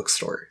Price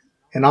bookstore.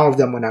 And all of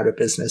them went out of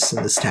business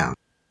in this town.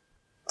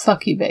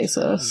 Fuck you,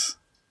 Bezos.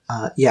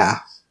 Yeah.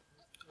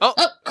 Oh,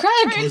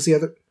 Craig! What was the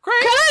other?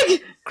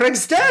 Craig!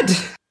 Craig's dead!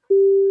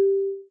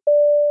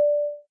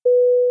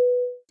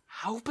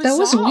 How bizarre. That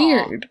was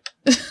weird.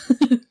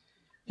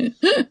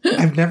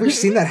 I've never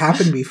seen that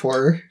happen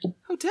before.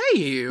 How dare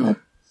you?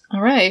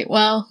 Alright,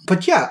 well.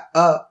 But yeah,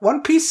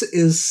 One Piece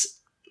is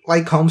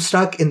like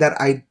Homestuck in that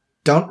I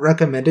don't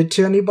recommend it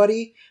to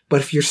anybody, but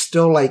if you're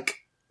still like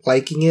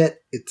liking it,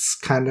 it's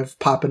kind of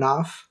popping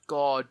off.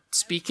 God,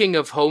 speaking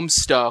of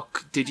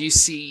Homestuck, did you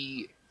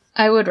see...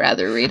 I would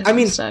rather read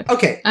Homestuck.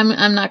 Okay.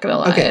 I'm not gonna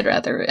lie, okay. I'd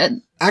rather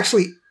read...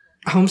 Actually,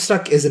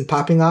 Homestuck isn't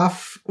popping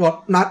off.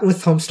 Well, not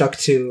with Homestuck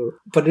 2,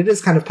 but it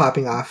is kind of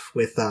popping off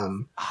with...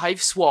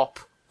 Hive Swap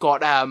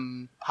got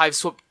Hive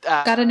Swap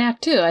Got an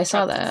act 2, I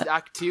saw that.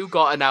 Act 2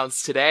 got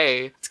announced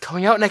today. It's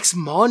coming out next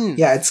month.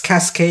 Yeah, it's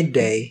Cascade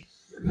Day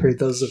for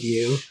those of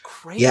you.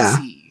 Crazy. Yeah.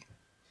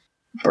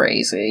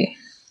 Brazy.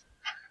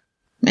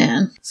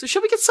 Man. So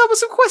shall we get started with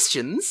some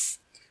questions?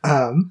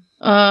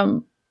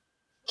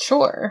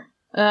 Sure.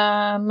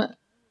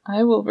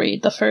 I will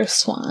read the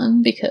first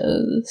one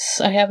because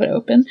I have it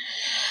open.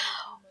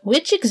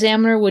 Which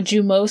examiner would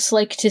you most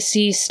like to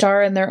see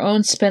star in their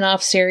own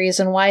spin-off series,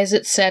 and why is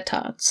it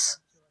Satots?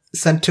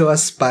 Sent to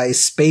us by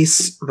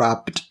Space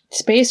Robbed.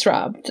 Space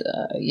Robbed,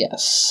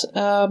 yes.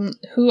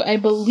 Who I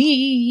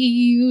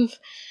believe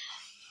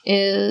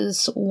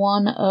is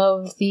one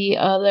of the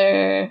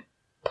other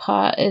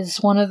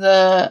is one of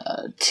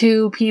the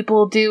two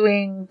people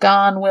doing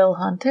Gone Will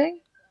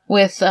Hunting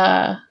with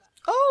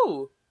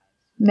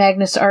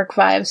Magnus Arc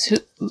Vibes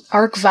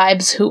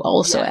who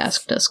also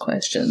asked us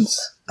questions.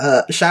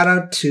 Shout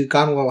out to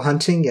Gone Will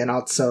Hunting and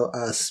also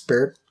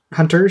Spirit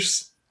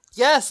Hunters.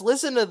 Yes,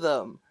 listen to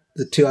them.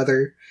 The two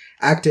other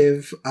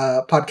active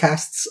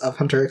podcasts of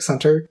Hunter x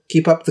Hunter.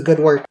 Keep up the good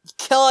work.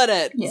 Killing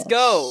it. Yes. Let's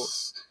go.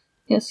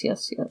 Yes.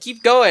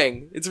 Keep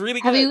going. It's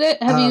really good.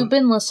 Have you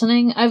been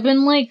listening? I've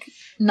been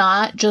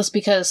not just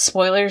because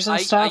spoilers and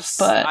stuff,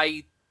 but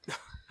I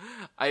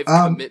have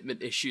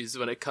commitment issues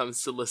when it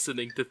comes to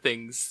listening to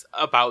things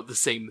about the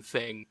same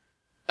thing,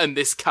 and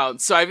this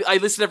counts. So I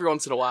listen every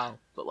once in a while,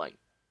 but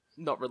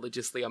not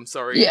religiously. I'm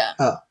sorry. Yeah.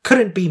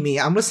 Couldn't be me.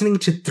 I'm listening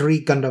to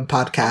 3 Gundam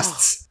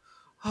podcasts.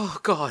 Oh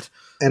God.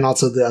 And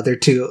also the other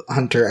 2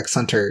 Hunter x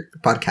Hunter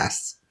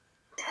podcasts.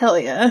 Hell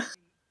yeah.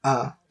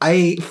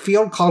 I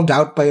feel called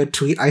out by a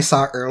tweet I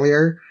saw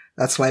earlier.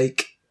 That's let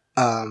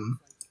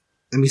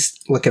me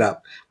look it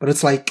up. But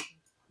it's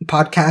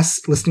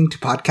listening to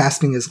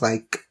podcasting is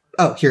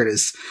here it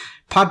is.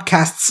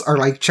 Podcasts are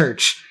like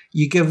church.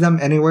 You give them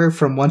anywhere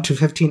from 1 to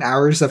 15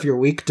 hours of your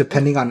week,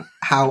 depending on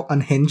how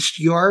unhinged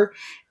you are,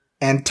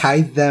 and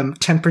tithe them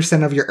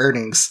 10% of your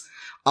earnings.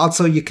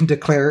 Also, you can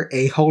declare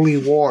a holy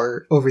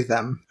war over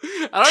them.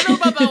 I don't know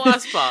about that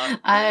last part.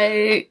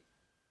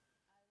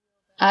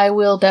 I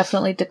will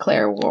definitely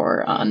declare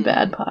war on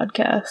bad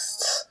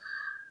podcasts.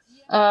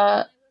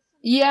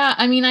 Yeah,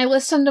 I mean, I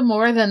listen to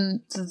more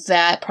than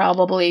that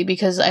probably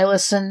because I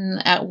listen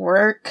at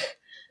work,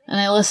 and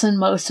I listen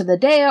most of the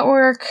day at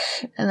work,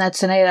 and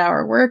that's an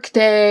 8-hour work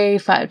day,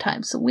 5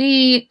 times a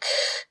week.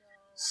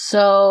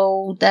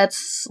 So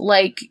that's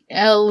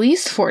at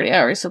least 40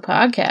 hours of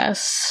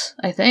podcasts,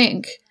 I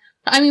think.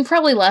 I mean,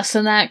 probably less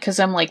than that because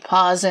I'm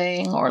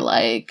pausing or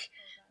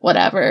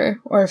whatever,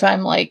 or if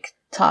I'm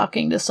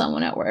talking to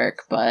someone at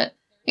work, but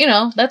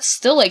that's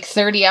still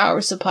 30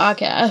 hours of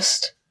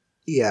podcast.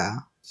 Yeah.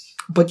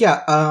 But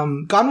yeah,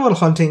 Gone Will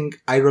Hunting,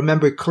 I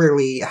remember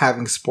clearly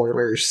having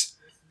spoilers,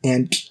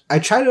 and I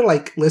try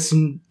to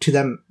listen to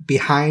them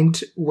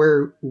behind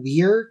where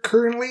we're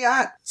currently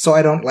at, so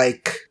I don't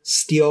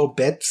steal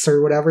bits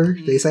or whatever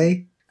they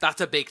say.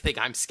 That's a big thing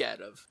I'm scared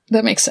of.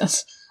 That makes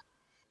sense.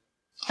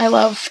 I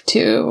love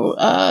to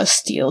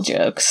steal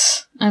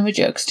jokes. I'm a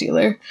joke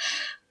stealer.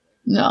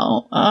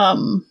 No,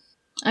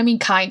 I mean,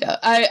 kind of.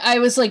 I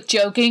was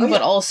joking,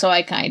 but also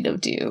I kind of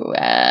do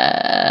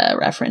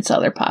reference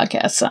other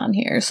podcasts on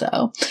here,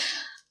 so.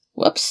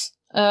 Whoops.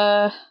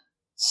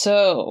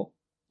 So,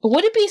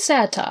 would it be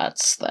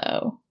Satots,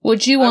 though?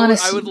 Would you want to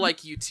see? I would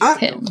like you to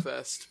go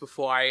first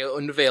before I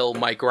unveil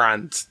my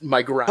grand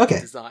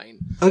design.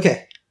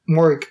 Okay.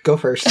 Morg, go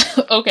first.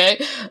 Okay.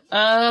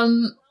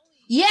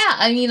 Yeah,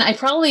 I mean, I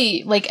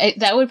probably,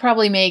 that would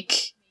probably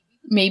make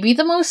maybe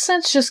the most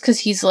sense just because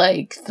he's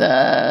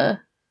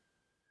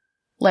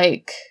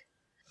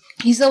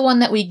he's the one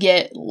that we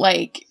get,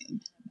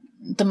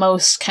 the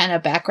most kind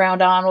of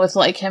background on with,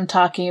 him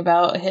talking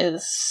about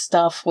his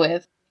stuff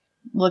with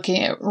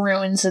looking at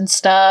ruins and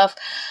stuff.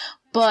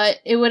 But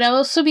it would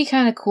also be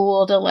kind of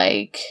cool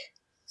to,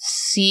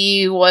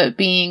 see what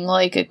being,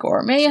 a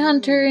gourmet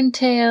hunter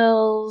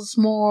entails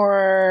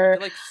more.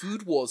 They're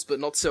Food Wars, but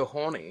not so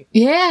horny.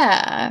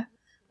 Yeah.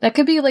 That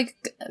could be,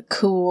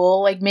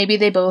 cool. Maybe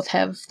they both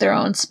have their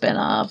own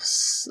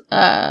spin-offs.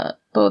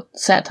 Both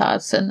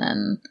Satots and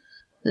then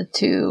the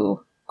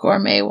 2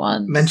 gourmet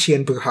ones. Menchi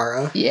and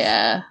Buhara.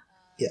 Yeah.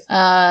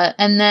 Yeah.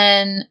 And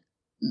then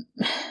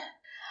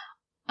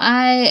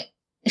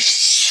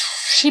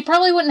she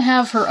probably wouldn't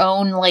have her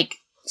own,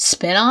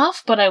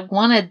 spin-off, but I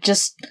want to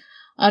just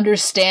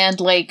understand,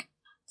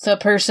 the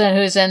person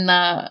who's in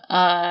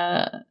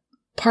the,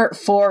 part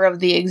 4 of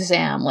the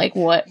exam,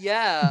 what...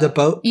 Yeah. The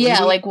boat?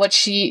 Yeah, what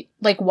she...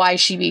 why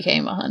she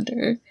became a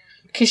hunter.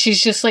 Because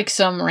she's just,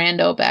 some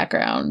rando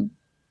background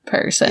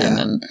person,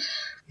 and...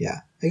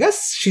 Yeah. I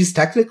guess she's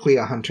technically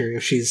a hunter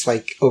if she's,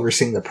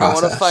 overseeing the process.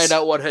 I want to find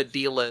out what her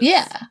deal is.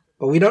 Yeah.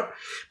 But we don't...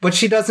 But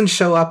she doesn't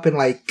show up in,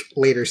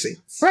 later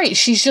scenes. Right,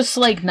 she's just,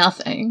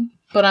 nothing.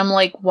 But I'm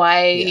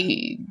why...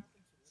 Yeah.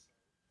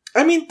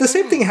 I mean, the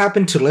same thing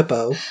happened to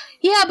Lippo.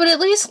 Yeah, but at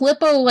least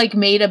Lippo,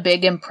 made a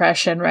big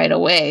impression right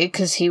away,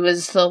 because he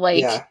was the,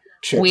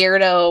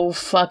 weirdo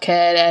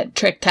fuckhead at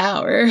Trick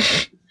Tower.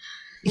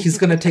 He's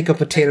gonna take a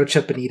potato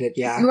chip and eat it,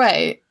 yeah.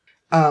 Right.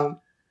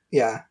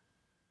 Yeah.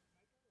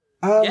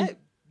 Yeah.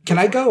 Can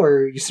I go,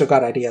 or you still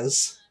got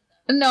ideas?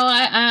 No,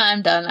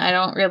 I'm done. I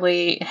don't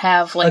really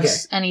have, like, Okay.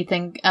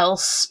 anything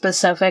else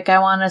specific I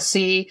want to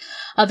see,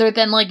 other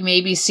than, like,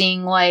 maybe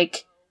seeing,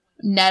 like,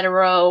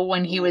 Netero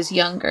when he was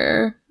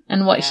younger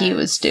and what he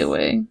was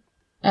doing.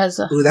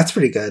 Ooh, that's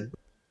pretty good.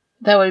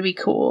 That would be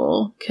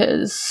cool,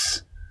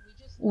 because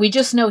we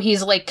just know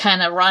he's, like,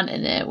 kind of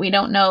running it. We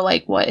don't know,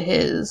 like, what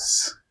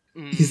his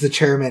He's the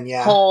chairman,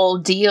 yeah. whole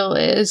deal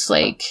is,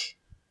 like,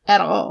 at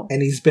all.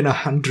 And he's been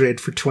 100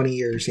 for 20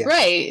 years, yeah.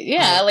 Right,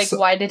 yeah, like, so-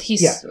 why did he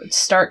yeah.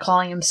 start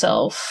calling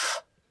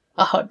himself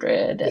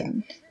 100?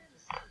 And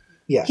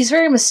Yeah. he's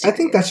very I mysterious.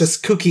 think that's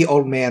just kooky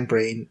old man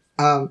brain.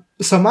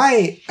 So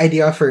my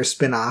idea for a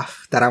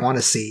spin-off that I want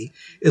to see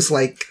is,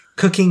 like,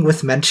 Cooking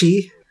with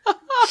Menchie,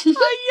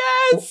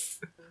 Yes!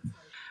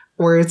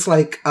 where it's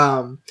like,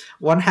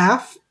 one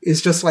half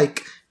is just,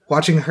 like,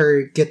 watching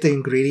her get the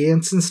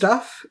ingredients and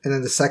stuff, and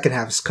then the second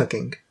half is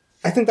cooking.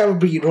 I think that would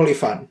be really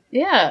fun.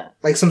 Yeah.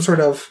 Like some sort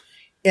of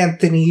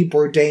Anthony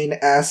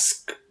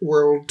Bourdain-esque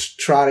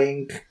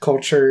world-trotting,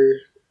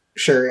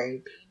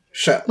 culture-sharing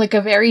show. Like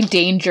a very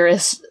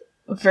dangerous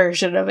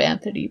version of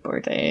Anthony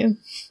Bourdain.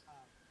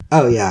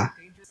 Oh, yeah.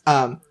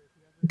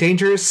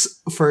 Dangerous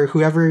for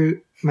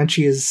whoever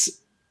Menchie is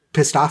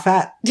pissed off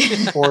at,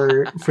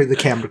 or for the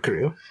camera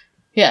crew.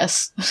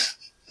 Yes.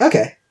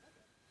 Okay.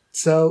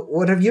 So,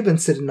 what have you been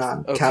sitting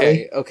on,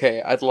 Callie?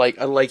 Okay. I'd like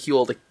you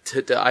all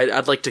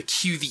I'd like to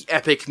cue the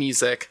epic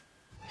music.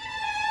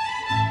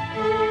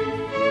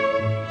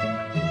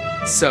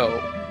 So,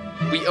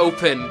 we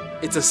open.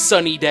 It's a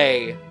sunny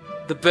day.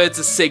 The birds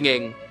are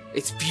singing.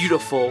 It's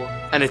beautiful,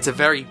 and it's a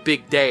very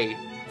big day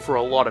for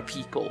a lot of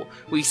people.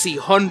 We see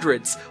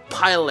hundreds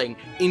piling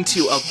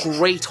into a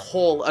great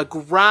hall, a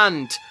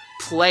grand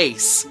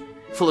place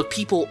full of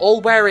people all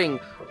wearing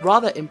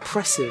rather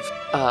impressive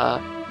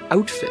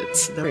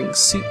outfits. They're wearing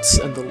suits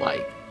and the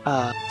like.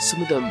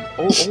 Some of them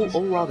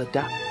all rather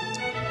dapper.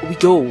 We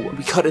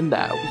cut in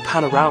there, we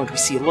pan around, we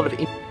see a lot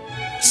of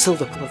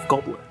silver colored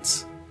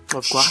goblets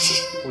of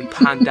glasses. We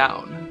pan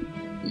down,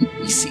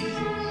 we see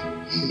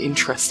an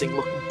interesting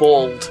looking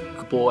bald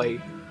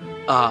boy.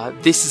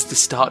 This is the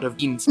start of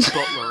Ian's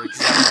butler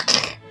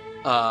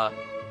exam.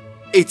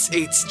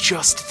 It's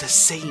just the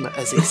same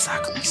as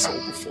exactly we saw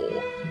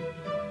before,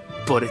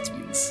 but it's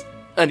Ian's,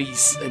 and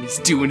he's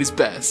doing his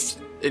best.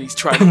 And he's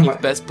trying to be the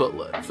best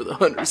butler for the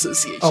Hunter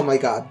Association. Oh my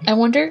god. I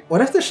wonder.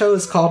 What if the show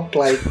is called,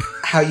 like,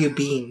 How You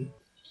Been?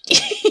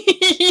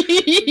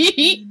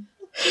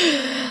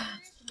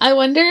 I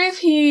wonder if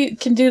he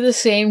can do the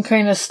same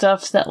kind of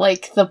stuff that,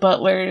 like, the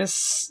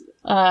butlers,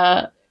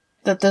 that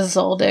the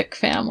Zoldyck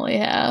family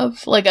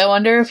have. Like, I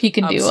wonder if he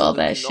can do all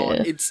that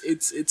Absolutely not.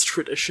 shit. It's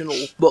traditional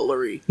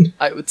butlery,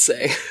 I would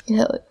say.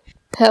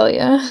 Hell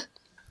yeah.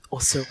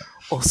 Also,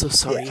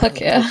 sorry, Fuck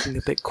I'm yeah. talking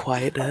a bit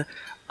quieter.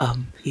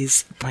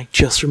 Is I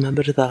just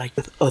remembered that I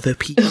with other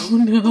people. Oh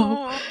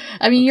no.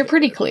 I mean, you're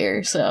pretty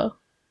clear, so.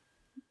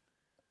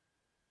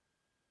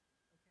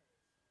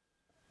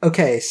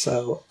 Okay,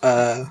 so,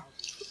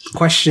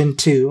 question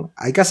 2.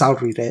 I guess I'll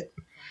read it.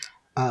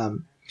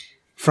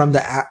 From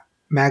the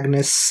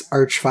Magnus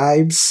Arch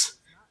Vibes.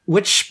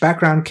 Which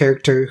background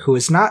character who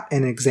is not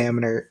an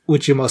examiner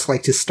would you most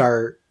like to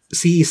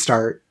see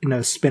start in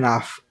a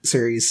spin-off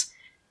series?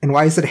 And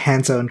why is it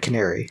Hanzo and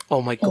Canary?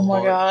 Oh my god. Oh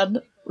my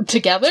god.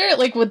 Together?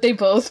 Like, would they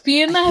both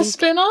be in that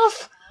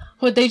spin-off?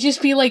 Would they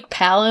just be, like,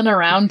 palling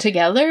around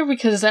together?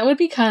 Because that would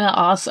be kind of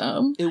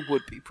awesome. It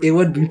would be pretty It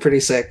would be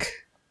pretty sick.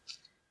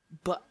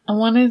 But I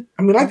want to...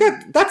 I mean, like,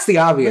 that's the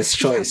obvious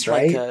let's choice, have,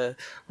 right?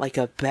 Like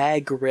a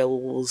Bear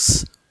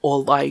Grylls,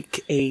 or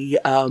like a,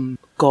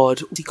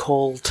 God, what's he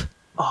called?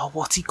 Oh,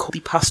 what's he called?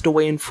 He passed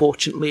away,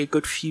 unfortunately, a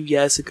good few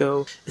years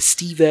ago. A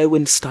Steve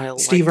Irwin style.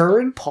 Steve like,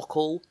 Irwin?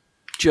 Pockle.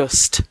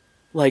 Just,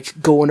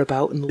 like, going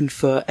about and looking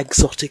for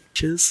exotic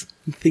pictures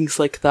and things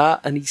like that.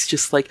 And he's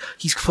just, like,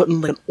 he's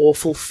putting, like, an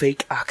awful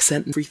fake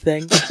accent and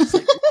everything. It's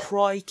like,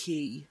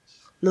 crikey.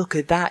 Look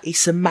at that.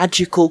 It's a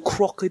magical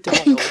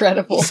crocodile.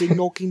 Incredible. It's a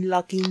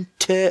noggin-lugging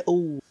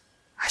turtle.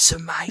 That's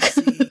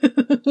amazing.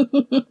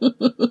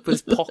 But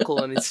it's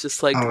Pockle, and it's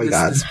just like Oh my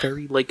God. this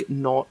very like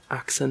not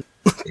accent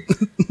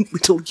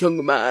little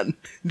young man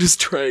just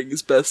trying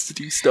his best to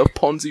do stuff.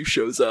 Ponzu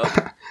shows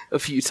up a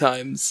few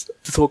times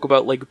to talk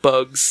about like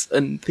bugs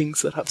and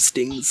things that have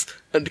stings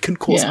and can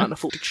cause Yeah.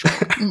 anaphylactic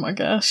shock. Oh my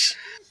gosh.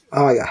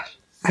 Oh my god.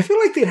 I feel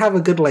like they'd have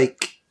a good,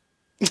 like,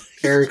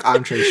 Eric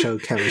Andre show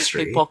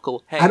chemistry. Hey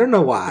Pockle, hey. I don't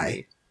know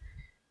why.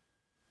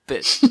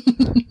 Bit.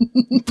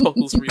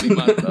 Pockle's really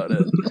mad about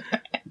it.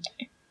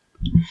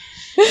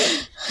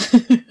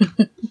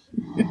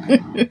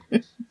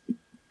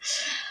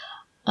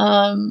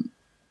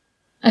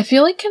 I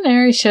feel like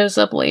Canary shows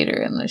up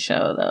later in the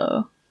show,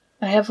 though.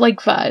 I have, like,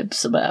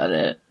 vibes about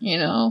it, you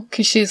know?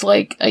 Because she's,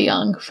 like, a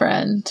young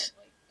friend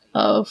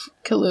of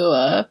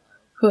Kahlua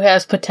who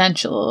has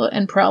potential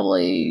and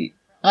probably...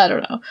 I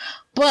don't know.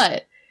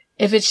 But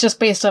if it's just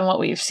based on what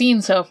we've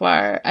seen so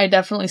far, I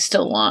definitely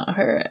still want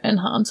her and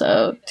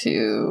Hanzo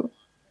to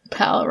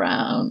pal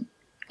around.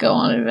 go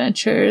on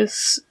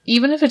adventures,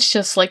 even if it's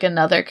just like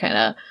another kind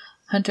of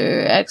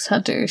Hunter x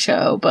Hunter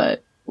show,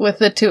 but with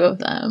the two of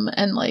them.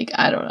 And like,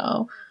 I don't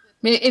know,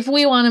 if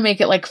we want to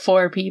make it like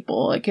 4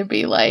 people, it could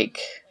be like,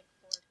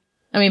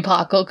 I mean,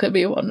 Pakal could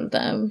be one of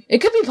them. It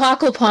could be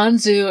Pakal,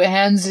 Ponzu,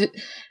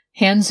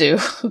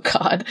 Hanzu. Oh,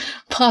 God.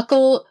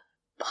 Pakal,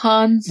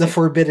 Ponzu. The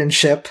Forbidden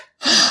Ship.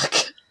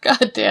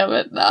 God damn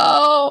it,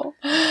 no.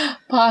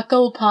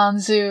 Pakal,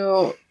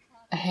 Ponzu,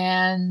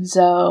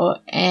 Hanzo,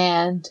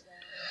 and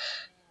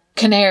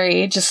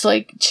Canary just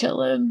like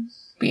chilling,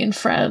 being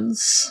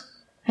friends,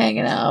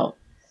 hanging out.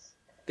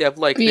 They have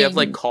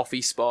like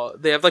coffee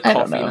spot. They have like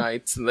coffee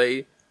nights, and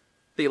they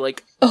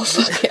like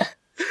yeah.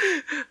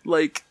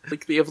 like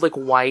they have like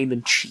wine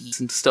and cheese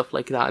and stuff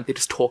like that, and they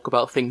just talk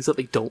about things that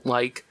they don't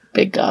like.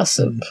 Big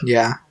gossip.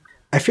 Yeah.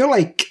 I feel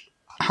like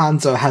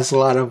Hanzo has a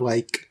lot of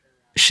like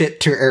shit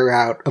to air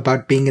out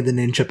about being in the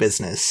ninja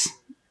business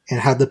and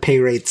how the pay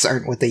rates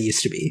aren't what they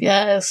used to be.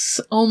 Yes.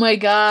 Oh my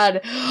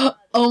god.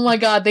 Oh my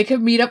god. They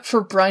could meet up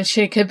for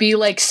brunch. It could be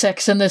like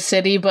Sex in the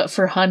City, but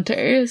for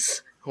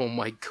hunters. Oh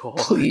my god.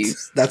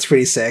 Please. That's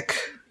pretty sick.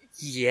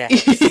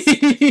 Yes.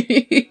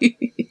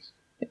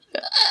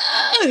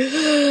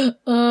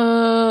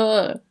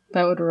 That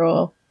would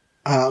roll.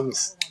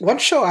 One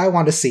show I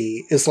want to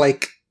see is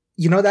like,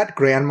 you know that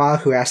grandma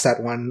who asked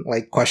that one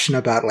like question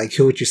about like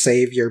who would you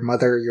save, your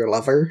mother or your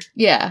lover?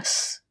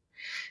 Yes.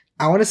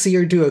 I want to see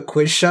her do a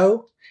quiz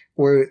show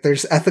where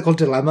there's ethical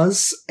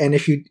dilemmas, and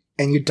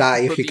you die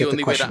if you get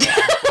the question.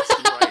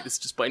 Right, it's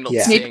just by not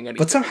saying anything.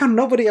 But somehow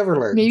nobody ever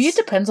learns. Maybe it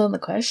depends on the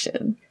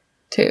question,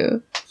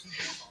 too.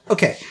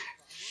 Okay.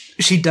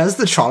 She does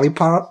the trolley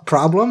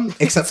problem,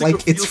 except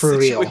like it's for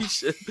real.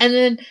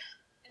 And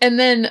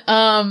then,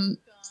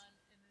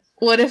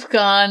 what if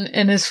Gon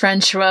and his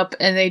friend show up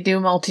and they do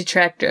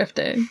multi-track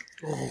drifting?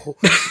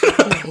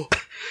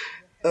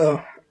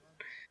 Oh.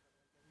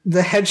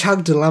 The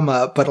hedgehog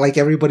dilemma, but like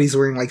everybody's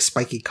wearing like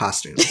spiky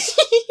costumes.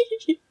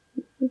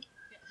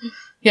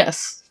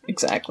 Yes,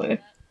 exactly.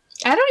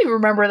 I don't even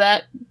remember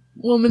that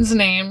woman's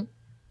name.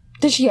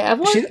 Did she have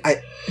one?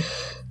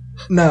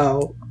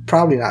 No,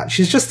 probably not.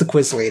 She's just the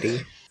quiz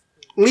lady.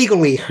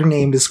 Legally, her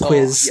name is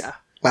Quiz. Yeah.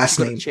 Last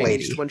name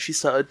lady. When she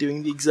started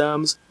doing the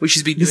exams, which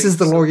she's been. This is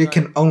the lore you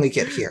can only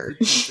get here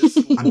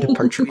on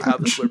Departure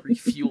Lounge. We're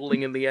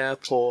refueling in the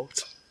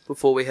airport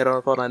before we head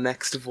off on our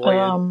next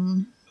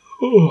voyage.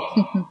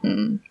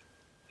 Gonna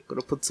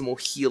put some more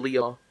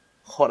helium,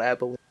 hot air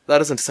balloon. That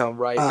doesn't sound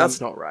right.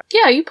 That's not right.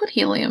 Yeah, you put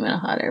helium in a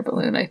hot air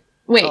balloon.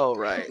 Wait. Oh,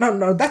 right.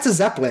 No, that's a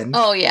Zeppelin.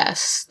 Oh,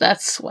 yes.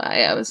 That's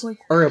why I was like...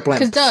 Or a blimp.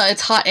 Because, duh,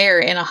 it's hot air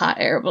in a hot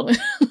air balloon.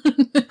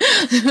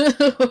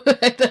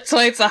 That's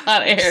why it's a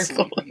hot air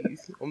balloon.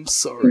 I'm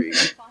sorry.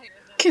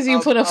 Because you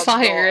put a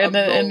fire in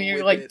it and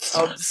you're like...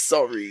 I'm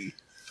sorry.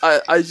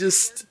 I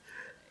just...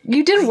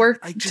 You did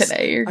work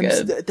today, you're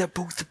good. They're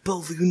both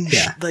balloon...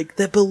 Like,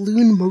 they're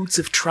balloon modes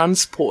of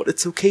transport.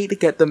 It's okay to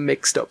get them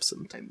mixed up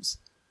sometimes.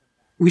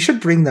 We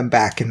should bring them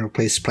back and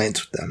replace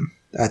planes with them.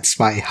 That's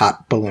my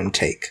hot balloon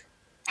take.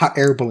 Hot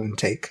air balloon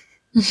take.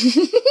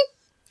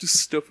 Just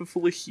stuff it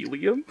full of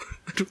helium?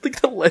 I don't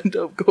think that'll end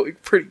up going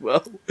pretty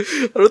well.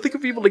 I don't think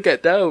I'll be able to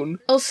get down.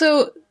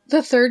 Also,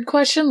 the third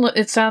question,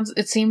 it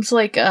seems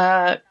like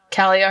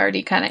Callie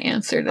already kind of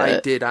answered it. I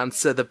did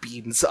answer the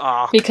beans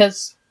arc.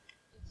 Because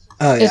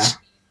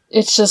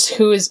it's just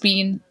who is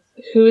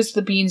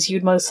the beans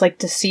you'd most like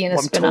to see in a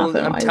spin-off.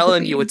 I'm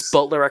telling you, it's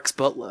Butler x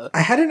Butler.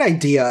 I had an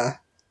idea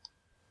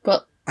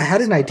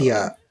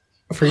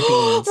for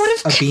Beans.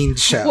 A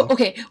Beans show.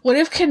 What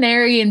if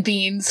Canary and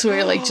Beans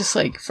were like just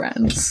like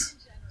friends?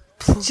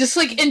 Just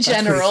like in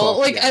general. Cool.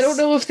 Like, yes. I don't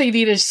know if they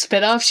need a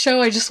spin-off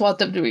show, I just want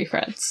them to be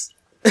friends.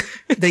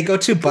 They go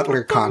to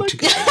ButlerCon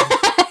together.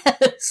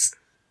 Yes.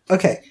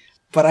 Okay,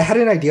 but I had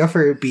an idea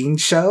for a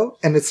Beans show,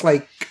 and it's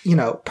like, you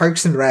know,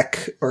 Parks and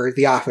Rec or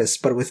The Office,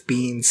 but with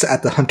Beans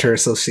at the Hunter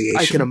Association.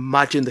 I can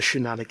imagine the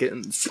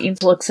shenanigans.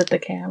 Beans looks at the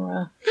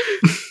camera.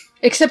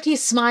 Except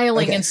he's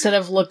smiling instead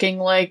of looking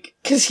like...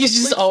 Because he's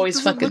just like,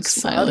 always fucking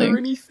smiling. Or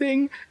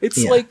anything.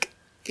 It's like...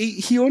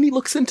 He only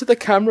looks into the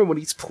camera when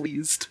he's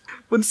pleased.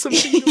 When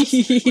something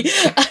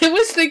I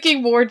was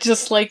thinking more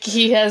just like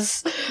he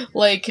has,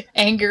 like,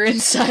 anger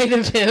inside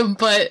of him,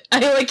 but I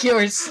like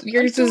yours.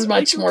 Yours is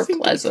much more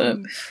pleasant. I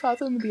can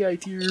fathom the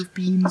idea of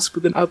Beans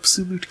with an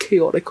absolute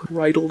chaotic,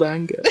 unbridled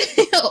anger.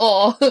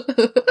 Aw.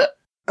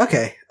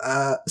 Okay,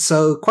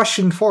 so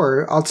question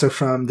 4, also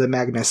from the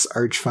Magnus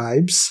Arch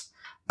Vibes.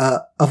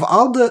 Of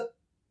all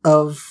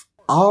of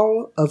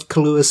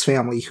Kalua's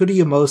family, who do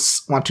you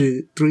most want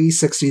to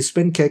 360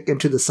 spin kick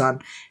into the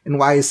sun, and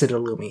why is it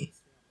Illumi?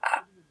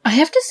 I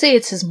have to say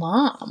it's his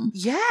mom.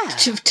 Yeah.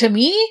 To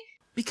me?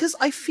 Because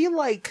I feel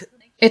like...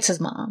 It's his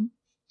mom.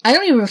 I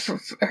don't even...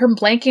 Her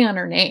blanking on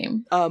her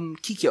name.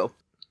 Kikyo.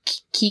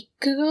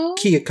 Kiko?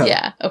 Kiko.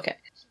 Yeah, okay.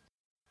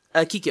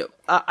 Kikyo.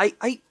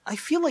 I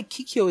feel like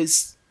Kikyo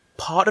is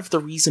part of the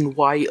reason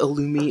why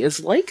Illumi is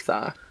like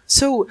that.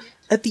 So,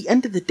 at the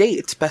end of the day,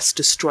 it's best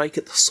to strike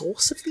at the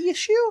source of the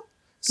issue.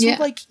 So,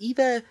 like,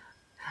 either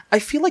I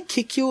feel like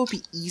Kikyo would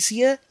be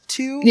easier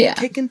to Yeah.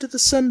 kick into the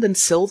sun than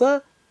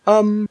Silver.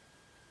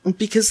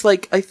 Because,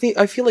 like, I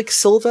feel like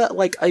Silver,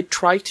 like, I'd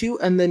try to,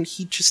 and then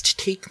he'd just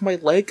take my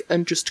leg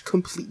and just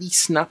completely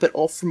snap it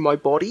off from my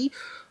body.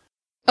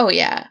 Oh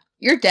yeah,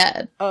 you're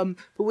dead. But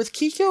with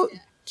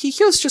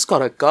Kikyo's just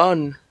got a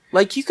gun.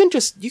 Like, you can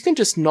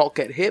just not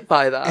get hit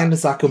by that. And a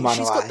Zaku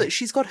Mono-eye.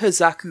 She's got her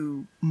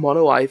Zaku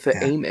Mono-eye for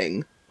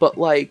aiming, but,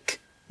 like,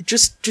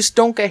 just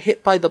don't get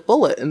hit by the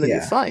bullet, and then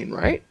you're fine,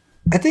 right?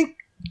 I think,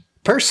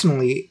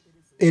 personally,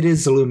 it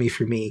is Illumi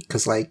for me,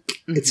 because, like,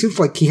 it seems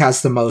like he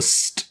has the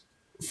most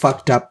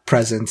fucked up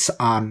presence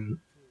on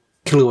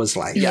Killua's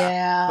life.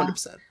 Yeah.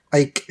 100%.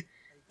 Like,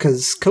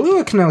 because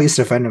Killua can at least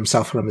defend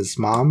himself from his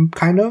mom,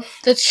 kind of.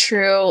 That's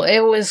true.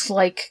 It was,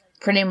 like,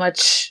 pretty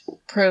much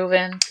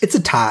proven It's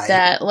a tie.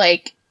 that,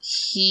 like,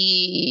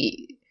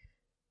 he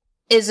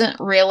isn't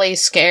really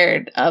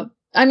scared of...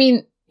 I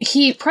mean,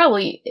 he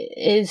probably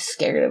is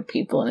scared of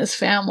people in his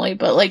family,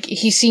 but, like,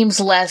 he seems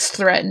less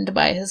threatened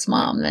by his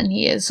mom than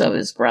he is of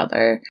his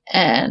brother.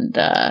 And,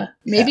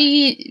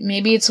 maybe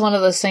it's one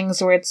of those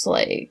things where it's,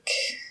 like,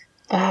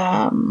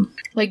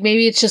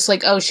 maybe it's just,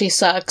 like, oh, she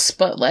sucks,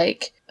 but,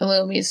 like,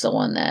 Illumi's the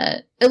one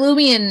that...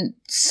 Illumi and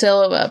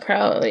Silva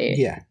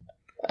probably...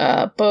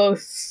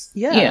 both,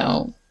 you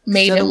know,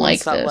 made They're the him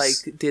ones like that,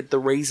 this. like, did the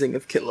raising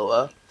of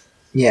Killua.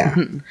 Yeah.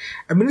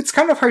 I mean, it's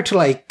kind of hard to,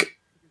 like,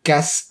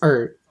 guess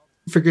or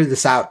figure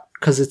this out,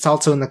 because it's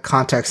also in the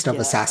context of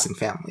assassin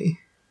family.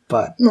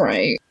 But,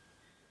 Right.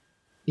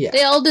 yeah.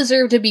 They all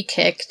deserve to be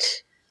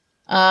kicked.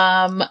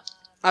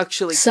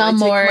 Actually, Some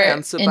can I take more my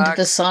answer into back?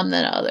 the sun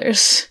than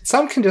others.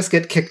 Some can just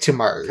get kicked to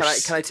Mars.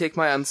 Can I take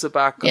my answer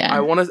back? Yeah.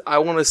 I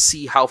wanna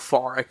see how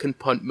far I can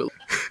punt milk.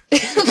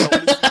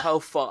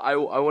 I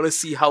wanna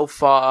see how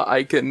far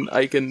I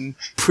can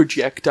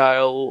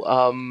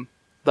projectile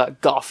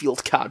that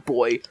Garfield cat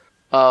boy.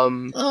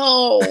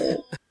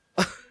 Oh.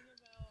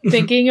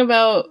 Thinking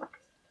about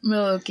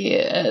Milky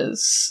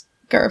as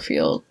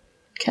Garfield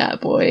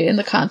Catboy in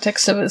the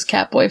context of his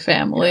Catboy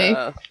family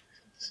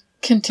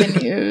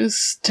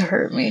continues to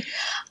hurt me.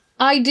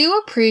 I do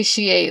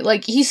appreciate,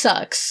 like, he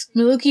sucks.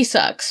 Milky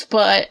sucks,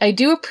 but I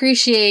do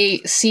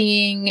appreciate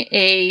seeing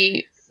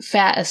a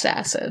fat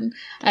assassin.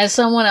 As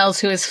someone else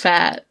who is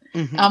fat,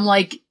 I'm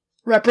like,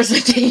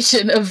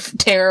 representation of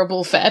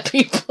terrible fat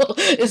people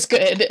is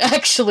good,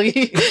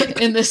 actually,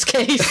 in this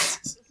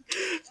case.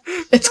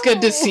 It's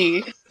good to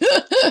see.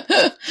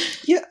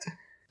 Yeah.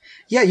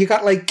 Yeah, you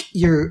got, like,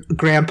 your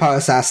grandpa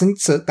assassin,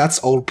 so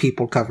that's old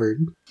people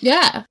covered.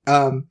 Yeah.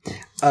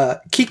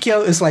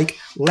 Kikyo is like,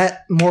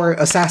 let more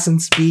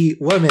assassins be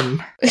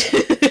women.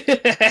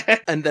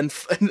 and then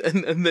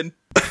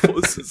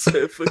forces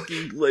her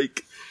fucking,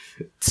 like,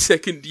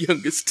 second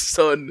youngest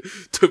son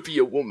to be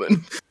a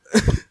woman.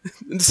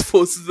 And just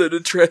forces her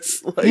to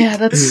dress like... Yeah,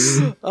 that's...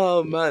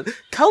 Oh, man.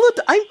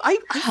 I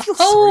feel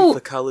sorry for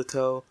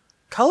Kaluto.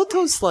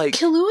 Kaluto's like...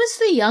 Killua's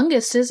the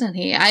youngest, isn't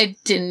he? I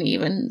didn't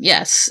even...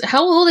 Yes.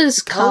 How old is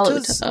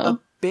Kaluto's a Kaluto?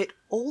 bit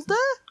older?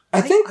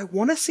 I think... I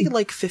want to say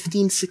like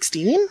 15,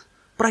 16,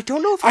 but I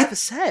don't know if I ever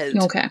said.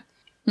 Okay.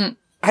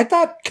 I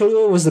thought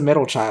Killua was the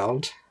middle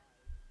child.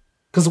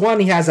 Because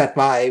one, he has that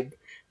vibe,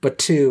 but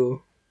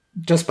two,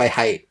 just by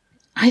height.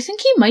 I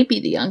think he might be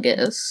the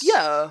youngest.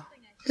 Yeah.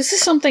 This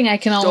is something I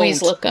can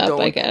always look up,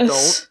 I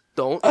guess.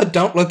 Don't.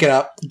 Don't look it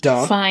up.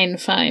 Don't. Fine.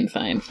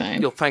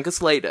 You'll thank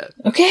us later.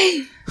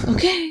 Okay.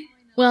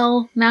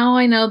 Well, now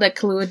I know that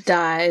Killua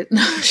died.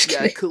 No, I'm just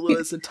Yeah, kidding.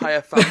 Killua's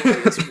entire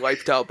family is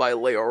wiped out by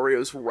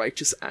Leorio's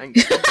righteous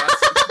anger.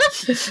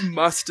 He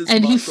masters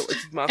And he martial,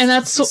 he masters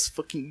that's this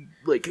fucking,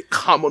 like,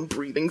 Hamon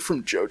breathing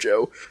from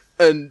JoJo.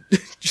 And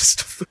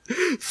just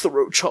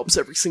throat chops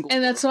every single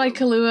And that's why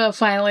Killua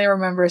finally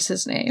remembers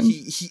his name.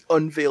 he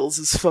unveils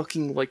his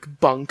fucking, like,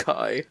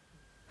 Bankai.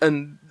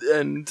 And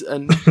I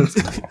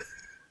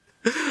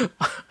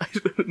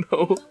don't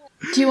know.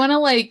 Do you want to,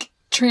 like,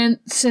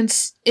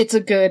 since it's a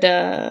good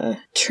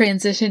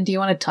transition, do you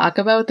want to talk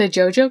about the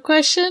JoJo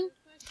question?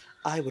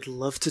 I would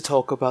love to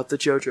talk about the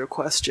JoJo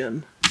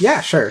question.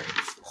 Yeah, sure.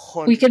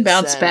 We can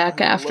bounce 100%.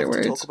 back I would love to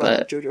afterwards, talk about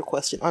but the JoJo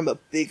question. I'm a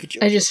big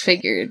JoJo. I just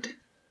figured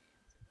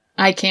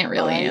I can't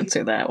really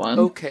answer that one.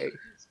 Okay.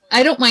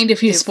 I don't mind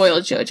if you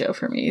spoil JoJo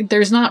for me.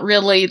 There's not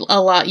really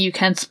a lot you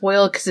can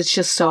spoil because it's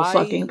just so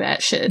fucking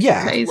batshit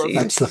Yeah, crazy.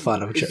 that's the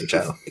fun of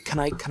JoJo.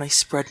 Can I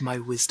spread my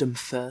wisdom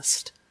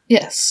first?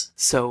 Yes.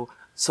 So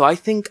I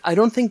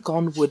don't think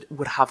Gon would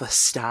have a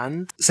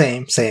stand.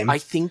 Same. I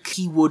think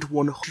he would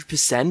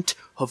 100%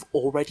 have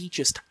already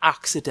just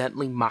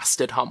accidentally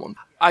mastered Hamon.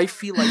 I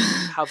feel like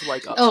he'd have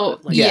like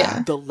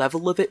yeah. the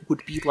level of it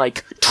would be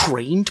like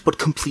trained but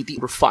completely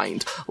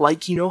refined.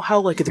 Like, you know how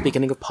like at the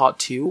beginning of part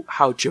 2,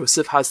 how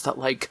Joseph has that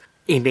like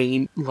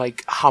inane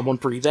like Hamon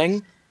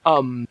breathing?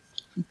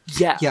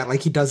 Yeah. Yeah,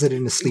 like he does it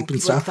in his sleep and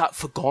Like stuff. that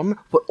for Gon,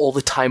 but all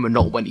the time and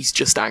not when he's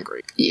just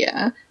angry.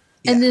 Yeah.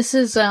 And this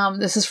is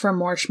from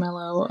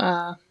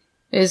Marshmallow.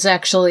 Is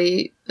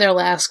actually their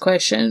last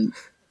question,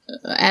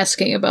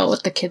 asking about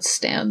what the kids'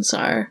 stands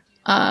are.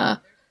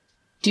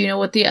 Do you know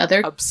what the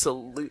other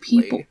Absolutely.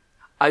 people?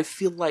 I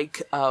feel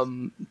like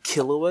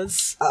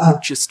Killua's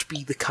would just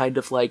be the kind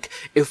of like,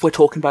 if we're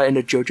talking about it in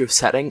a JoJo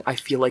setting, I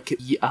feel like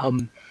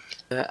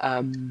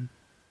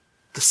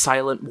the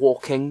silent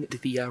walking,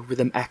 the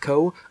rhythm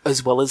echo,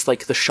 as well as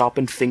like the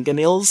sharpened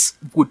fingernails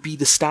would be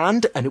the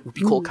stand, and it would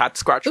be called Cat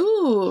Scratch.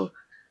 Ooh.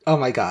 Oh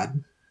my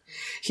god.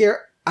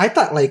 Here, I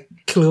thought like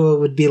Killua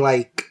would be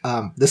like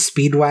the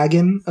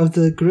Speedwagon of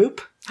the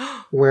group,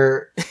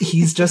 where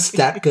he's just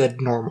that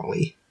good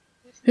normally.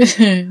 For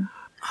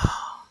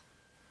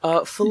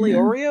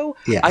Leorio,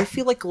 Yeah. I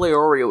feel like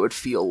Leorio would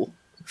fill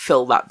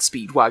that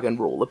Speedwagon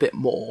role a bit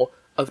more,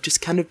 of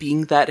just kind of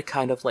being there to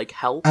kind of like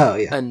help,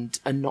 and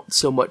not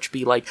so much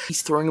be like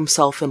he's throwing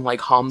himself in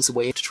like harm's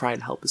way to try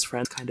and help his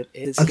friends. Kind of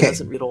is. Okay. He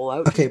doesn't read it all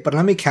out. Okay, but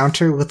let me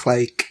counter with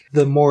like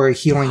the more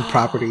healing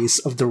properties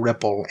of the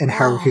Ripple and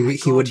how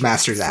he would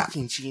master that.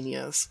 Fucking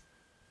genius.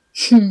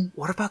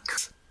 What about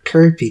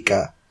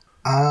Kurapika?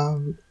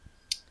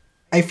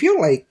 I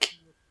feel like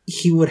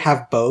he would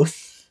have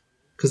both,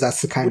 because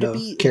that's the kind of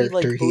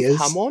character he is.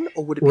 Hamon,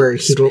 or would it where be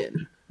he'd-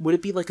 Spin? Would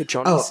it be like a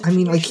Johnny? Oh, I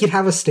mean, like he'd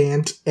have a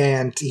stand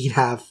and he'd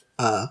have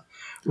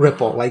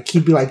Ripple. Like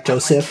he'd be like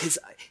Joseph.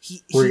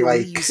 He where only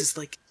like uses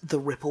like the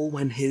Ripple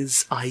when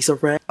his eyes are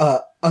red.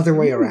 other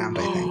way around,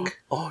 I think.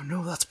 Oh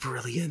no, that's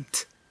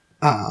brilliant.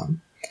 I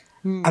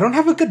don't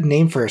have a good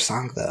name for a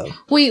song though.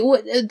 Wait,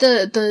 what?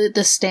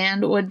 The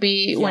stand would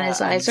be when his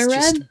eyes are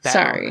just red. better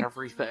Sorry. at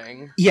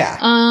everything. Yeah,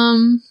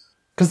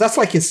 because that's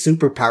like his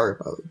superpower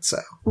mode. So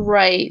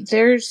Right.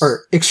 There's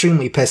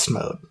extremely pissed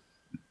mode.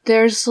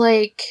 there's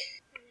a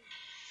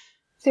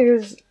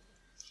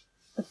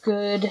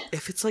good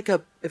If it's like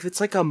a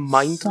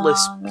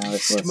mindless song I was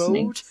beast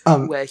listening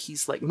mode, where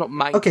he's like not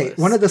mindless. Okay,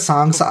 one of the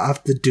songs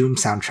off the Doom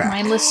soundtrack.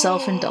 mindless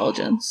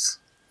self-indulgence.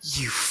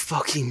 You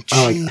fucking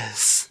Oh, yeah.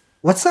 genius.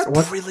 What's that?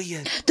 What?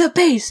 Brilliant. The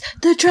bass,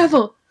 the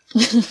treble.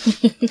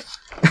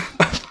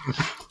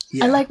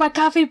 Yeah. I like my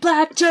coffee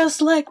black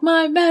just like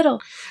my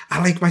metal. I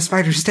like my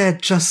spiders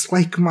dead, just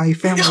like my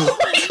family. Oh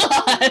my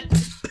god.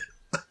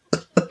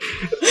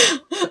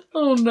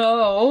 Oh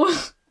no.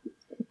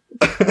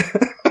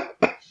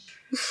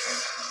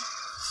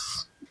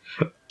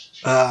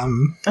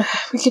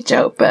 We could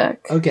joke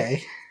back.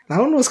 Okay. That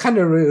one was kind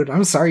of rude.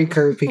 I'm sorry,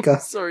 Kurapika.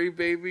 Sorry,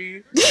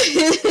 baby.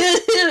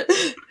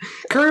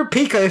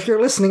 Kurapika, if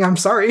you're listening, I'm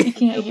sorry. He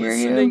can't hear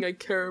Listening, you. I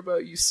care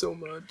about you so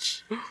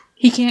much.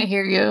 He can't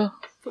hear you.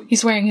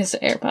 He's wearing his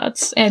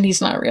AirPods, and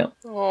he's not real.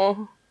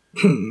 Oh,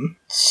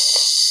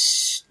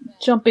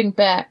 Jumping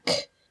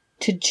back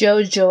to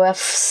Jojo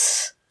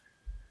F's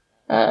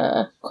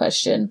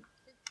question.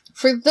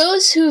 For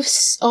those who've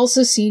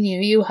also seen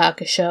Yu Yu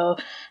Hakusho,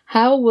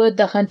 how would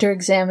the Hunter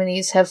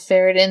examinees have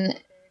fared in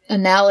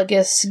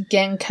analogous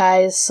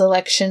Genkai's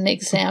selection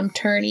exam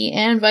tourney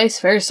and vice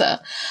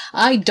versa?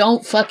 I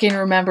don't fucking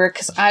remember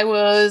because I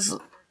was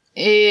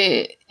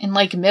in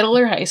like middle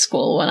or high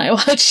school when I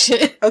watched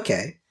it.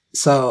 Okay,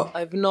 so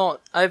I've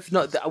not. I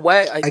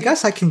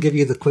guess I can give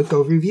you the quick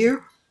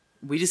overview.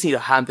 We just need to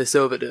hand this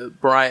over to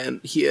Brian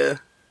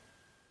here.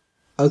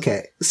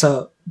 Okay,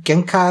 so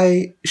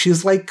Genkai,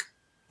 she's like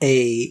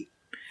a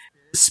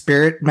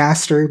spirit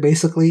master,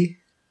 basically.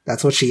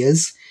 That's what she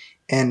is.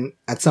 And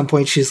at some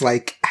point she's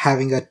like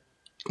having a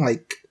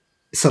like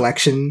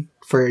selection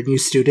for a new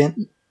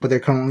student, but there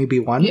can only be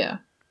one. Yeah.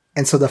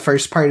 And so the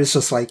first part is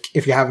just like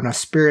if you have enough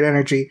spirit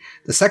energy.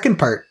 The second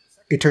part,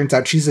 it turns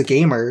out she's a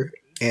gamer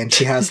and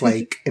she has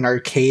like an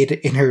arcade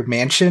in her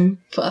mansion.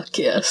 Fuck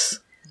yes.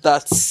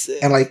 That's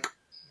sick. And like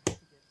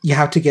you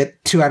have to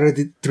get 2 out of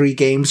the 3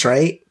 games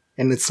right.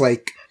 And it's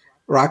like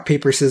rock,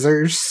 paper,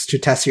 scissors to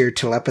test your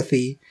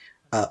telepathy,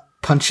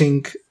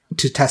 punching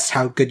to test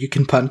how good you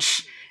can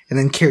punch, and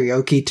then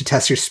karaoke to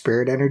test your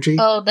spirit energy.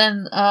 Oh,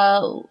 then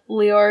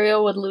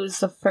Leorio would lose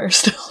the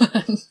first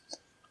one.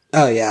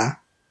 Oh, yeah.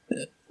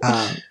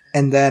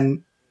 And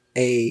then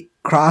a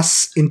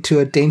cross into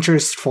a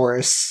dangerous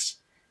forest,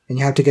 and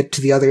you have to get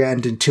to the other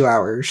end in 2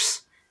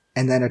 hours,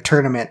 and then a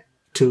tournament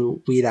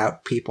to weed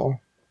out people.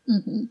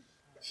 Mm-hmm.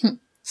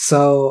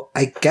 So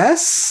I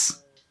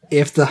guess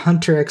if the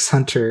Hunter x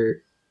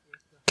Hunter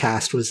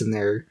cast was in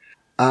there,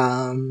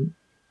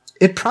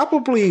 it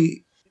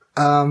probably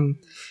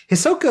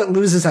Hisoka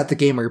loses at the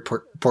gamer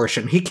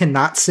portion. He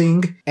cannot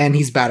sing, and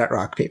he's bad at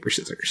rock paper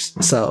scissors.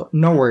 So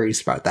no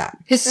worries about that.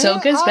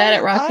 Hisoka's bad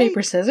at rock,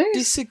 paper, scissors? I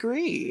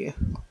disagree.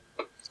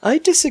 I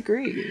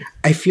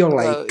feel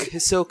like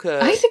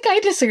Hisoka. I think I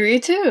disagree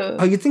too.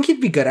 Oh, you think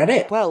he'd be good at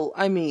it? Well,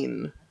 I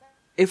mean,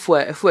 if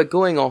we're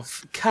going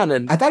off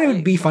canon, I thought it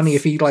would be funny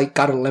if he like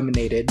got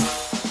eliminated.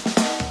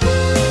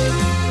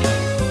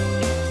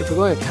 If we're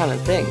going off canon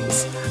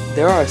things,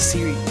 there are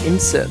series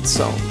insert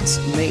songs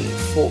made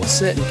for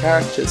certain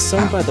characters,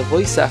 sung by the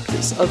voice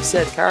actors of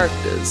said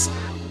characters.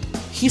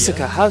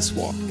 Hisoka has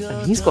one,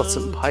 and he's got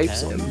some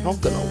pipes on him, not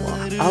gonna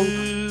lie.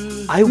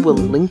 I will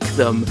link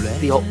them.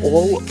 They are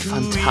all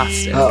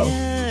fantastic. Oh,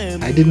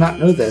 I did not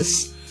know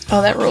this.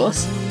 Oh, that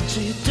rules.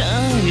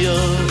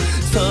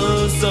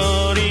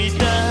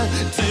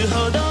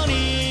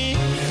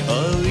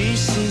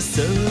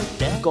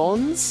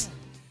 Gons?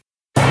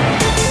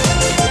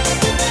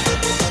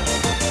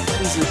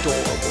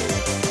 adorable.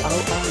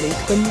 I'll link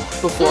them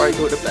before I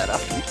go to bed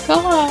after.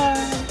 God.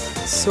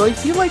 So I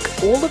feel like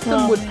all of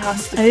them would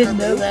pass the I didn't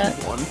know karaoke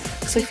that. one.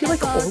 Because I feel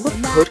like all of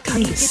them could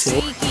kind of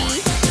sing.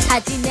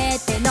 初め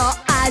ての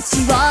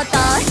足音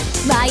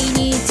毎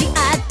日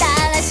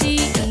新しい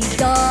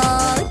ド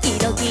キ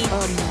ドキ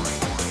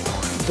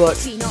But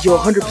you're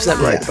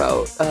 100% right Yeah.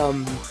 about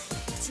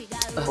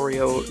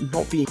Oreo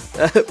not being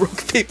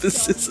rock, paper,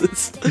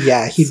 scissors.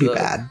 Yeah, he'd be So-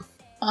 bad.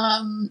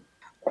 Um,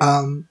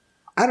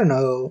 I don't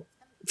know.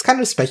 It's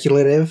kind of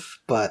speculative,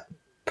 but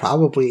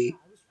probably.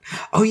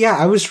 Oh yeah,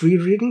 I was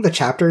rereading the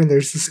chapter, and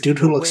there's this dude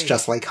who looks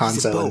just like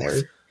Hanzo in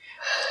there.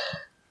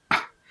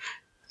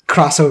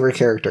 Crossover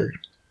character.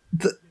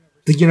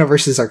 The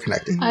universes are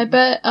connected. I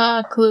bet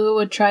Clue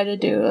would try to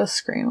do a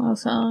Screamo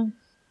song.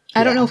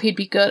 I don't know if he'd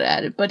be good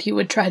at it, but he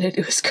would try to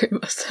do a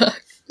Screamo song.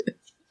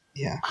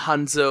 Yeah.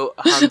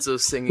 Hanzo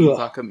singing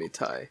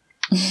Bakamitai.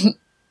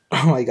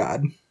 Oh my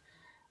god.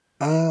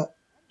 I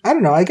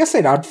don't know. I guess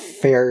they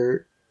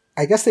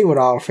would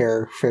all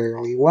fare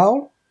fairly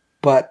well.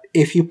 But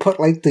if you put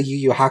like the Yu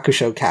Yu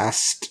Hakusho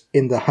cast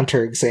in the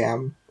Hunter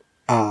exam,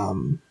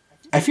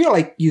 I feel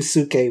like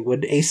Yusuke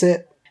would ace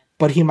it,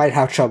 but he might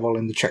have trouble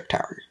in the trick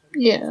tower.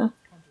 Yeah.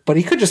 But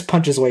he could just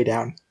punch his way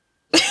down.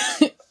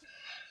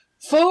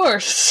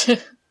 Force!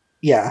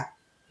 Yeah.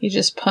 He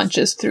just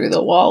punches through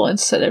the wall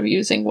instead of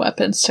using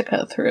weapons to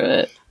cut through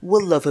it.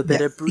 We'll love a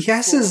bit Yeah. of brute He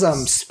has his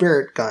force.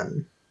 spirit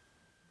gun.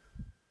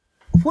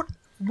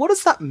 What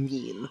does that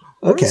mean?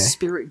 What Okay. does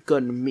spirit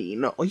gun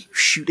mean? Are you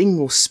shooting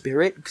your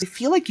spirit? Because I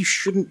feel like you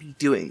shouldn't be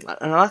doing that,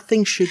 and that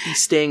thing should be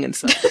staying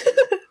inside.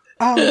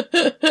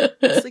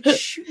 It's like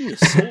shooting your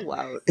soul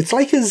out. It's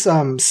like his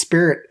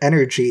spirit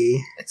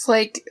energy, It's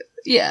like,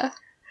 yeah.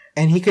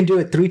 and he can do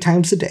it 3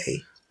 times a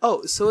day.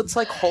 Oh, so it's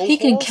like Whole He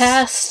can Horse,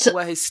 cast-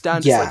 where his stand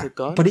is Yeah, like a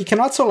gun? but he can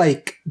also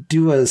like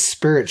do a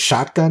spirit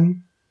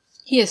shotgun.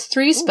 He has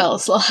 3 spell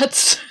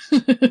slots.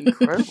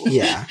 Incredible.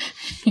 Yeah.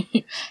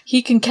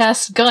 He can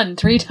cast gun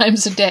 3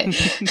 times a day.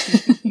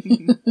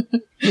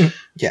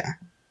 Yeah.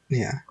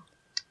 Yeah.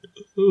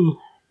 Ooh.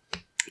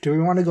 Do we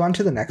want to go on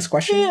to the next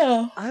question?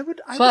 Yeah. I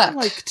would Fuck.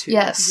 like to.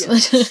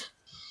 Yes.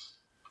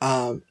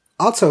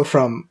 Also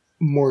from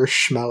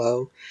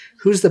Marshmallow,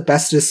 who's the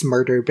bestest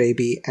murder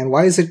baby, and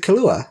why is it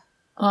Kahlua?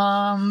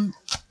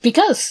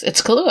 Because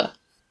it's Kahlua.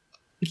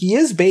 He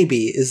is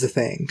baby, is the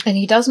thing. And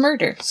he does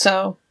murder,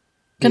 so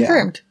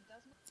confirmed.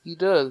 He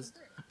does.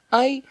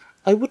 I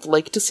would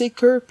like to say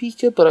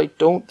Kurapika, but I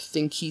don't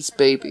think he's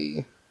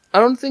baby.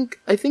 I think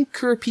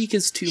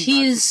Kurapika's too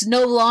He's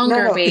no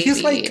longer No, baby,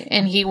 he's like-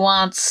 and he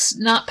wants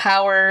not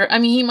power. I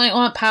mean, he might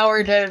want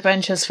power to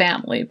avenge his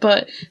family,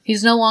 but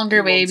he's no longer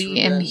He wants baby,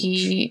 and revenge.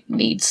 he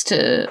needs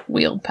to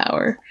wield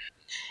power.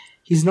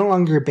 He's no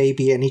longer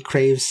baby, and he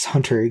craves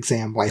Hunter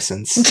exam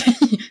license.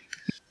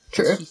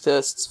 True. He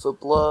thirsts for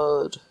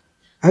blood.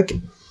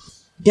 Okay.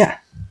 Yeah.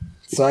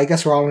 So I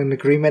guess we're all in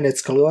agreement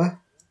it's Kahlua?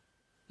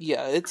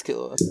 Yeah, it's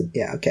killer.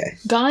 Yeah, okay.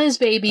 Gon is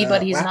baby,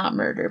 but he's wow. not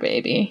murder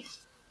baby.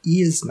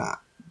 He is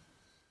not.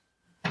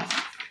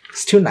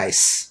 It's too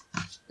nice.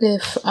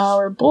 If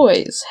our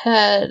boys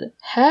had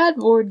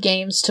board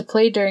games to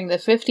play during the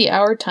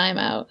 50-hour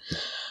timeout,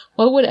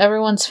 what would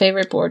everyone's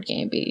favorite board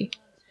game be?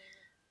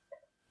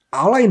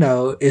 All I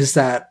know is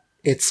that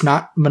it's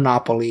not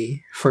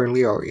Monopoly for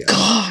Leorio.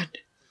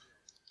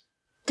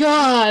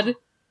 God!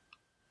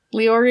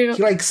 Leorio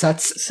He like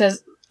sets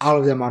says, all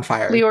of them on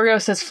fire. Leorio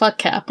says, fuck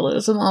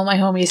capitalism. All my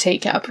homies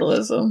hate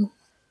capitalism.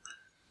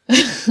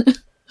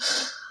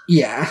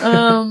 Yeah.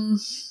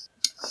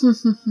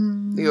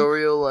 The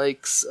Oreo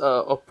likes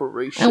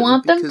Operation I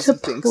want them because to he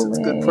thinks it's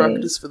good play.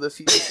 practice for the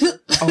future.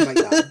 Oh my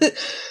god.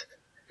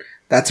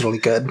 That's really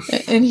good.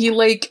 And he,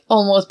 like,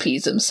 almost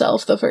pees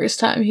himself the first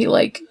time he,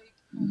 like,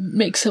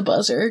 makes a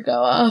buzzer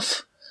go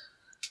off.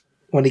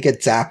 When he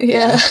gets zapped.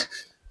 Yeah.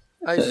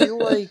 I feel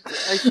like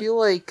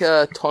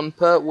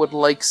Tonpa would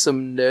like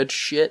some nerd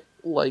shit,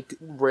 like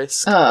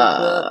Risk.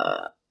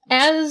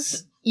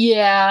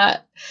 Yeah.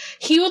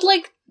 He would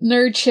like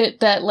nerd shit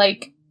that,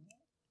 like,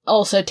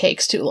 also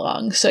takes too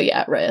long. So,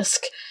 yeah,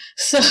 Risk.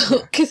 So,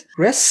 'cause-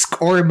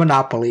 Risk or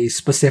Monopoly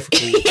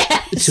specifically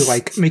yes! to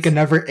like make a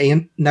never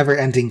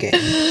ending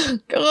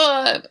game.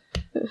 God.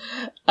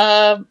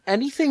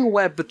 Anything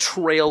where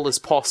betrayal is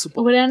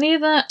possible. Would any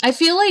of that... I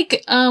feel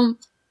like,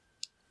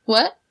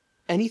 what?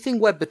 Anything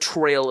where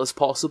betrayal is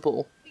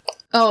possible.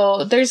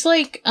 Oh, there's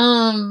like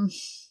those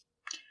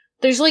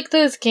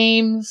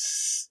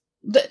games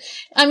that,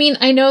 I mean,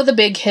 I know the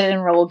big hit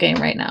and roll game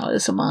right now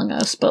is Among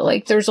Us, but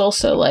like there's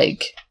also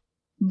like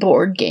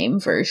board game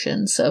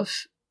versions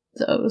of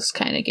those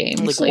kind of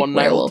games, like One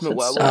Night Werewolf Ultimate and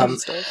Werewolf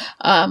stuff. and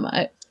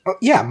stuff. Oh,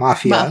 yeah,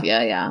 Mafia.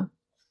 Mafia, yeah.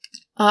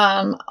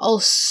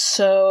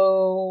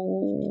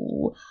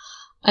 Also,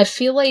 I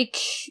feel like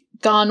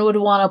Gon would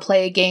want to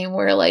play a game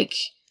where like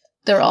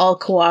they're all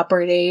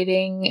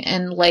cooperating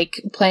and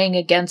like playing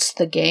against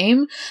the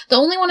game. The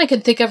only one I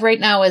can think of right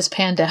now is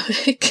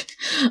Pandemic.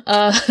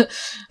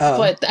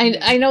 But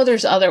I know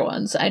there's other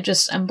ones. I'm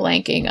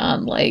blanking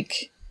on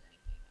like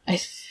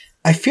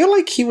I feel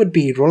like he would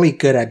be really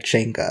good at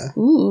Jenga.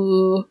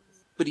 Ooh.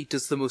 But he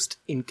does the most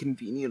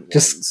inconvenient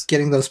Just ones.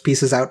 getting those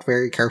pieces out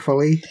very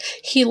carefully.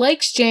 He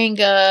likes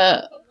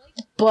Jenga,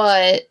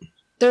 but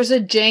there's a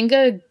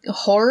Jenga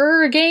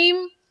horror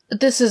game.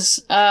 This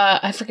is,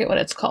 I forget what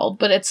it's called,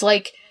 but it's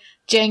like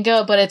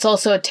Jenga, but it's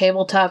also a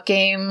tabletop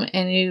game,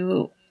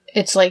 and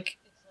it's like,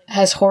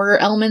 has horror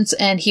elements,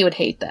 and he would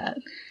hate that.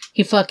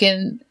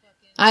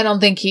 I don't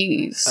think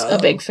he's a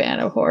big fan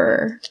of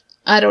horror.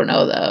 I don't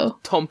know, though.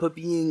 Tompa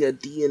being a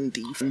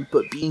D&D fan,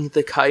 but being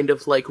the kind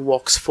of, like,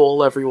 rocks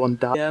fall, everyone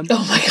dies.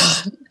 Oh my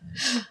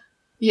god.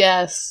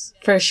 Yes,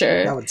 for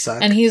sure. That would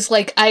suck. And he's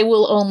like, I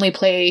will only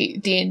play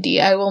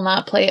D&D. I will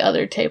not play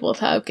other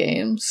tabletop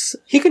games.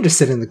 He can just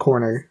sit in the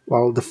corner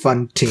while the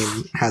fun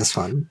team has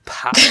fun.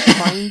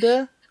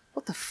 Pathfinder?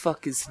 What the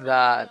fuck is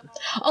that?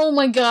 Oh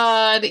my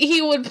god.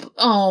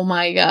 Oh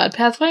my god.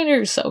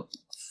 Pathfinder is so,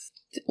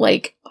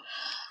 like,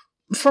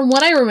 from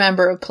what I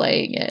remember of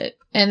playing it,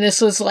 and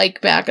this was like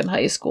back in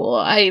high school,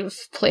 I've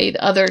played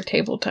other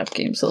tabletop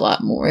games a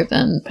lot more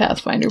than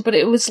Pathfinder, but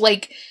it was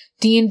like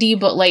D&D,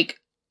 but like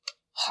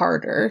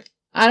harder.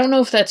 I don't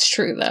know if that's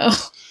true though.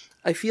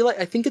 I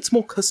think it's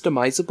more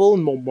customizable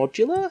and more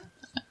modular.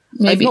 I've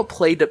Maybe not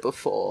played it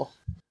before.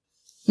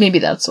 maybe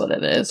that's what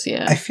it is,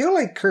 yeah. I feel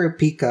like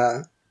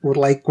Kurapika would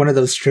like one of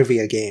those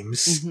trivia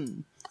games.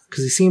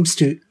 Because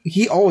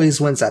he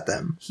always wins at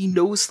them, He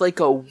knows,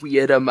 like, a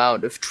weird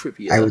amount of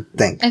trivia. I would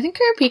think. I think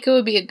Kurapika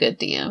would be a good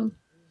DM.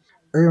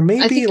 Or I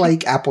maybe think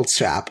like apples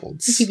to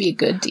apples. He'd be a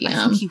good I think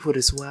DM. he would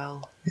as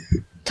well.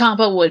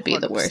 Tampa would be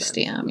the 100%. worst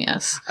DM,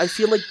 yes. I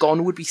feel like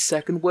Gon would be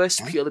second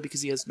worst purely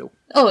because he has no...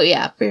 Oh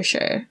yeah, for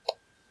sure.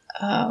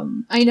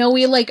 I know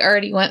we like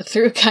already went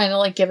through kind of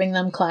like giving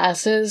them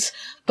classes,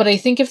 but I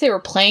think if they were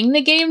playing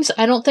the games,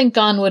 I don't think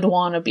Gon would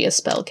want to be a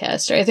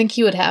spellcaster. I think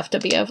he would have to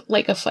be a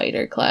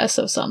fighter class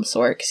of some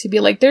sort, because he'd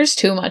be like, there's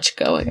too much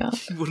going on.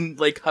 He wouldn't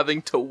like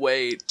having to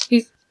wait.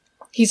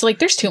 He's like,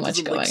 there's too much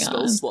Doesn't going like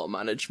spell on. slot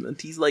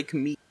management. He's like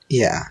me.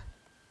 Yeah.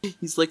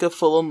 He's like a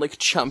full-on like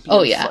champion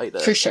Oh yeah, fighter.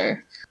 for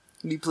sure.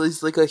 And he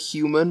plays like a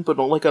human, but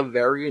not like a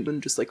variant,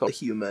 and just like a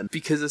human.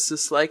 Because it's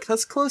just like,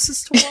 that's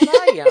closest to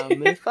what I am.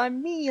 And if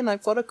I'm me and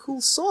I've got a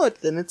cool sword,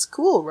 then it's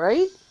cool,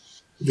 right?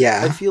 I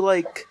Yeah. feel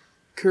like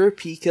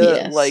Kurapika,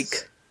 Yes.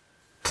 like,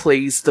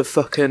 plays the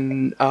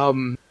fucking,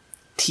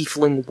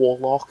 tiefling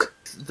warlock,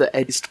 the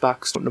edged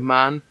backstory to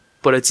man,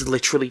 but it's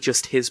literally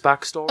just his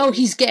backstory. Oh,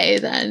 he's gay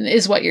then,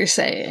 is what you're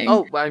saying.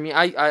 Oh, I mean,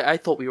 I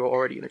thought we were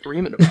already in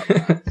agreement about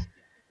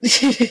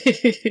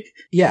that.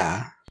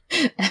 Yeah.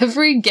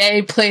 Every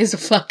gay plays a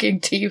fucking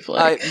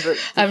tiefling.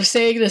 I'm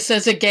saying this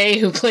as a gay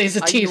who plays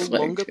a I tiefling. no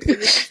longer play a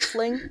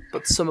tiefling,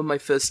 but some of my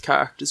first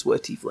characters were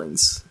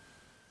tieflings.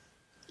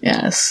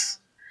 Yes.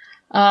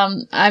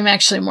 I'm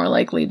actually more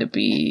likely to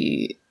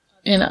be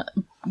in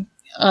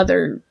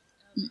other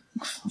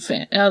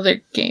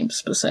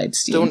games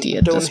besides D&D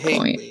at Don't this hate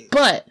point. me.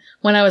 But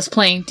when I was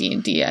playing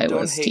D&D, I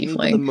Don't was hate me,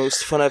 but the tiefling.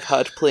 most fun I've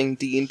had playing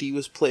D&D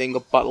was playing a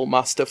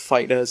Battlemaster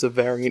fighter as a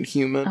variant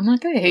human. I'm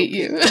not gonna hate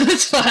you.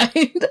 It's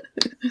fine.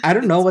 I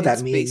don't know what that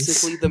It's means.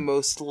 basically the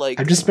most, like...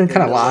 I've just been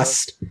kind of vanilla,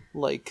 lost.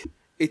 Like,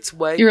 it's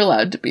where... You're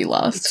allowed to be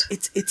lost.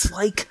 It's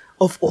like,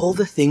 of all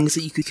the things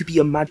that you could be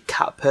a mad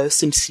cat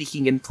person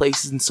sneaking in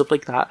places and stuff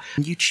like that,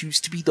 and you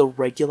choose to be the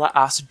regular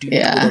ass dude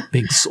Yeah. with a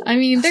big sword. I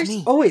mean, That's there's...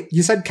 me. Oh wait,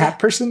 you said cat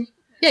person?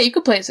 Yeah, you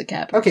could play as a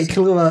cat. Okay,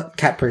 Kahlua,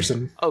 cat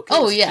person. Okay,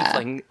 Oh, it's yeah.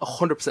 Tiefling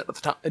 100% of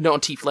the time.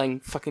 Not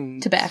Tiefling,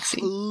 fucking...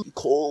 Tabaxi.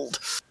 Cold.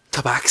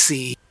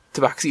 Tabaxi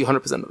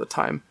 100% of the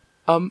time.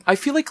 I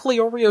feel like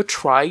Leorio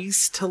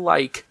tries to,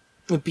 like,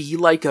 be,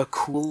 like, a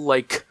cool,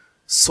 like,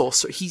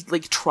 sorcerer. He,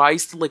 like,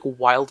 tries to, like,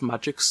 wild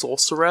magic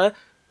sorcerer,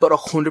 but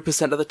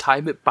 100% of the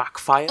time it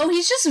backfires. Oh,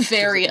 he's just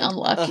very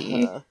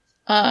unlucky.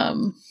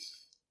 Uh-huh.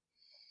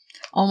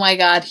 Oh my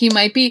god, he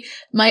might be...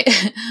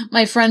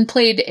 My friend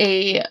played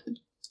a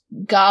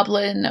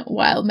goblin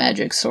wild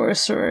magic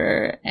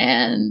sorcerer,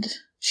 and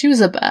she was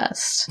the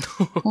best.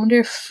 I wonder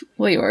if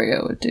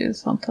Leorio would do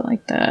something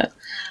like that.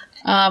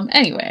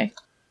 Anyway.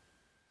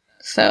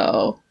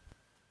 So,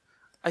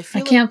 I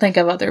I can't think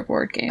of other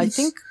board games. I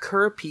think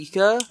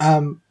Kurapika...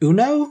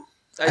 Uno?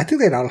 I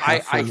think they'd all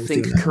have fun I with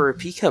think Uno.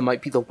 Kurapika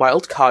might be the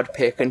wild card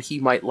pick, and he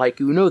might like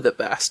Uno the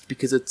best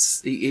because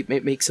it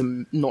makes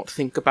him not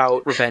think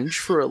about revenge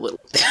for a little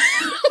bit.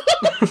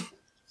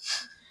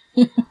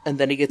 And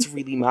then he gets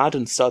really mad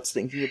and starts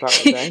thinking about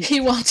revenge.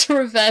 He wants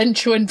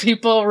revenge when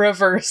people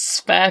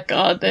reverse back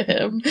onto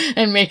him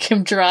and make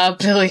him draw a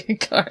billion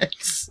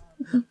cards.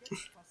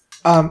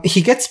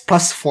 He gets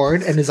plus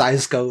forward and his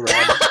eyes go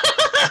red.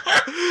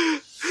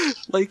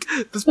 Like,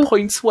 there's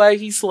points where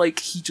he's like,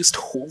 he just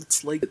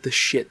holds, like, the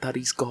shit that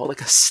he's got,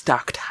 like a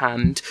stacked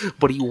hand,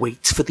 but he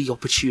waits for the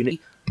opportunity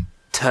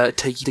to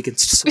use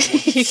against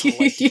someone. So,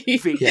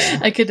 like, Yeah.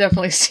 I could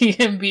definitely see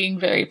him being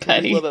very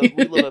petty. we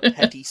love a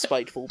petty,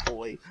 spiteful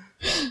boy.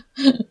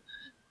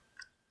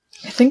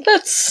 I think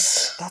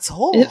that's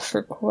All. it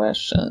for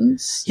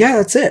questions. Yeah,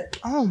 that's it.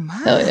 Oh,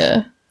 man. Hell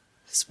yeah.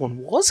 This one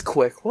was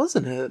quick,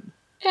 wasn't it?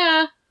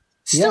 Yeah.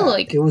 Still yeah,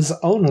 like it was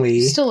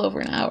only still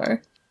over an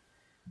hour.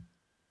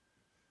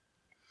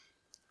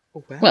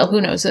 Well,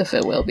 who knows if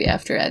it will be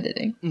after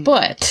editing.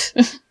 But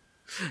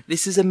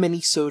This is a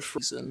mini-sode for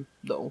reason,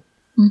 though.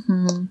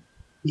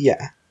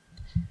 Yeah.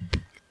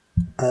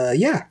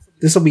 Yeah.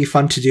 This will be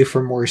fun to do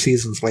for more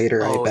seasons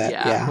later, I bet.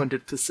 Yeah.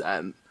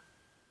 100%.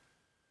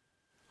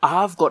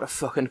 I've got a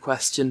fucking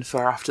question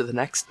for after the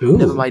next. Ooh.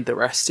 Never mind the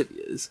rest of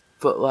yours.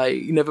 But,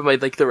 like, never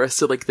mind, like, the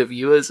rest of, like, the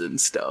viewers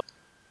and stuff.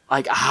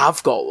 Like, I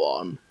have got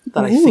one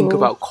that I think Ooh.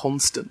 about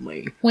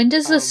constantly. when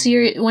does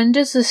the when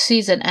does the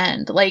season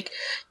end? Like,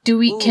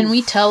 can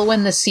we tell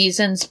when the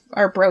seasons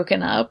are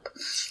broken up?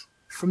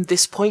 From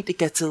this point, it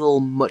gets a little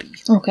muddy.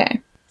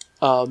 Okay.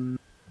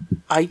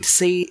 I'd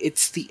say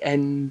it's the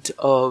end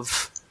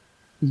of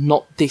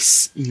not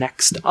this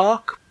next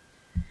arc.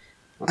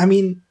 I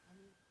mean,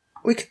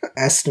 we can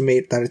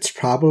estimate that it's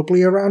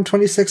probably around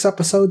 26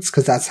 episodes,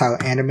 because that's how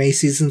anime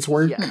seasons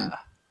work. Yeah.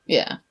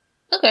 Yeah.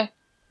 Okay.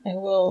 I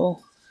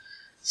will.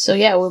 So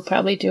yeah, we'll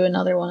probably do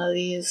another one of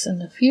these in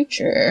the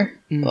future,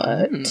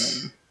 but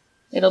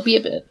it'll be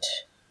a bit.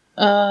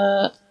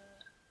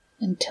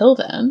 Until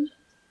then,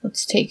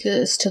 let's take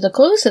this to the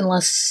close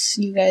unless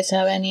you guys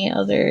have any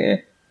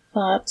other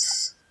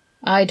thoughts.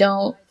 I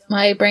don't.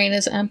 My brain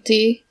is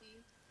empty.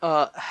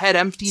 Head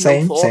empty,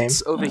 Same, no thoughts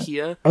same. over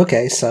here.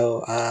 Okay,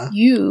 so,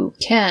 You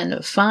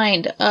can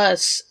find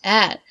us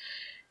at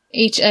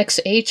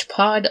HXH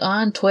Pod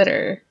on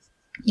Twitter.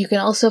 You can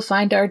also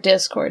find our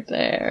Discord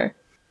there.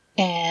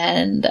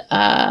 And,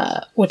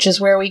 which is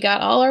where we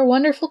got all our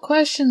wonderful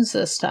questions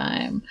this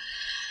time.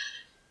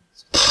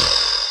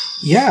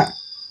 yeah.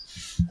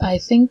 I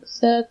think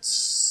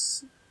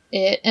that's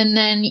it. And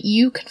then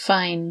you can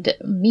find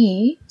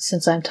me,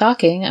 since I'm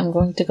talking, I'm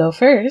going to go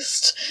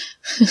first.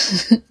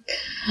 You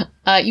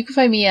can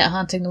find me at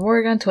Haunting the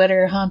Morg on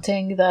Twitter,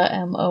 Haunting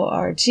the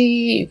MORG.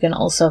 You can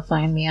also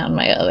find me on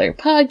my other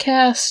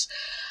podcast,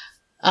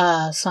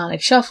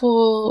 Sonic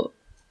Shuffle,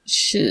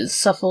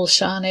 Shuffle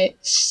Sonic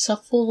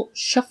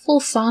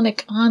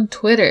on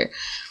Twitter.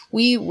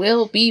 We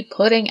will be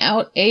putting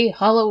out a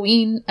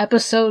Halloween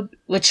episode,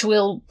 which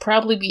will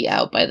probably be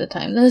out by the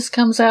time this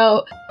comes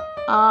out.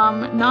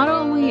 Not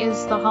only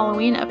is the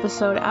Halloween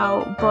episode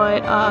out,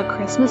 but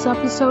Christmas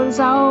episode is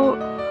out,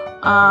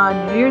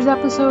 New Year's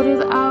episode is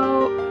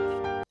out,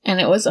 and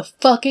it was a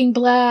fucking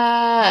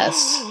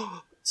blast.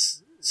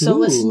 So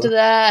listen to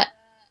that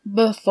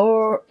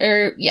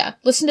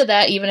listen to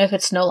that even if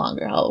it's no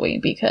longer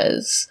Halloween,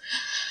 because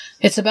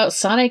it's about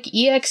Sonic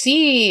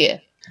EXE.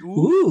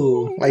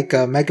 Ooh, like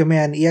a Mega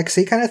Man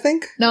EXE kind of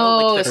thing?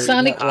 No, Like the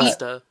Sonic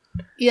creepypasta.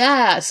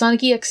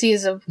 Sonic EXE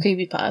is a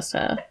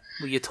creepypasta.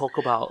 Will you talk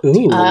about? Ooh.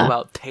 Do you talk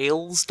about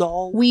Tails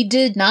doll? We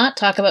did not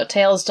talk about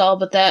Tails doll,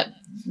 but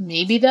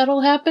maybe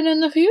that'll happen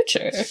in the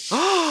future.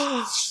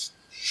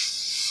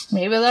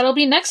 Maybe that'll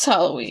be next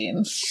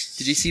Halloween.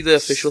 Did you see the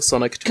official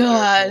Sonic Twitter?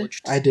 God.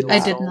 acknowledged I did Tails I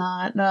Wow. did doll?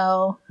 not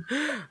know.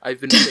 I've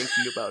been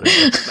thinking about it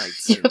every night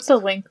You have since. to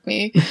link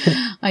me.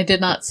 I did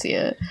not see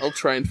it. I'll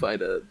try and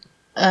find it.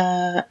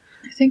 I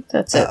think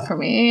that's it for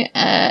me.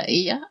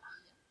 Yeah.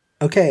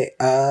 Okay,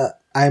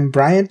 I'm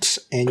Bryant,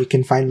 and you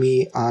can find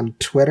me on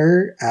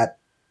Twitter at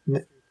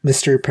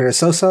Mr.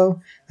 Perezoso.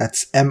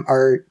 That's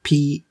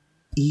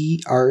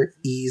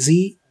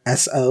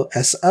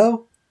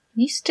MrPerezSoso.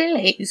 Mr.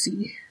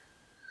 Lazy.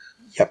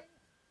 Yep.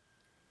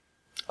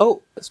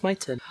 Oh, it's my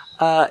turn.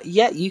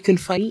 Yeah, you can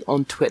find me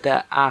on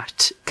Twitter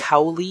at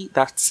Cowley.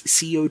 That's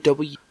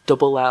COWLLI.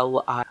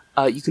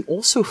 You can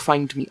also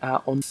find me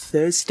on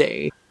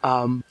Thursday.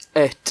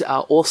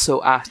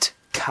 Also at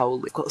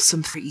Cowley. I've got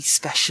some pretty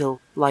special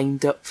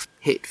lined up.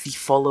 Hit the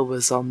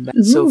followers on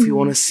there. So if you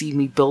want to see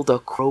me build a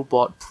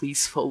crowbot,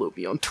 please follow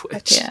me on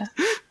Twitch. Yeah.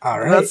 All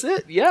right. That's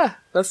it. Yeah,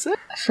 that's it.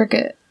 I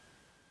forget.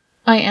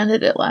 I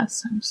ended it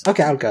last time. So.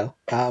 Okay, I'll go.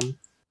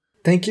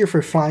 Thank you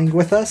for flying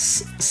with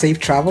us. Safe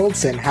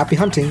travels and happy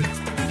hunting.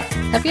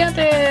 Happy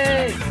hunting!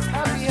 I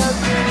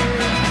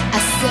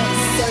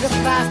said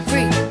certified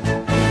free,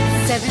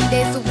 7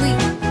 days a week.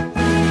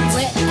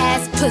 Wet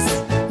ass pussy,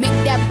 make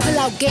that pull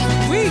out game.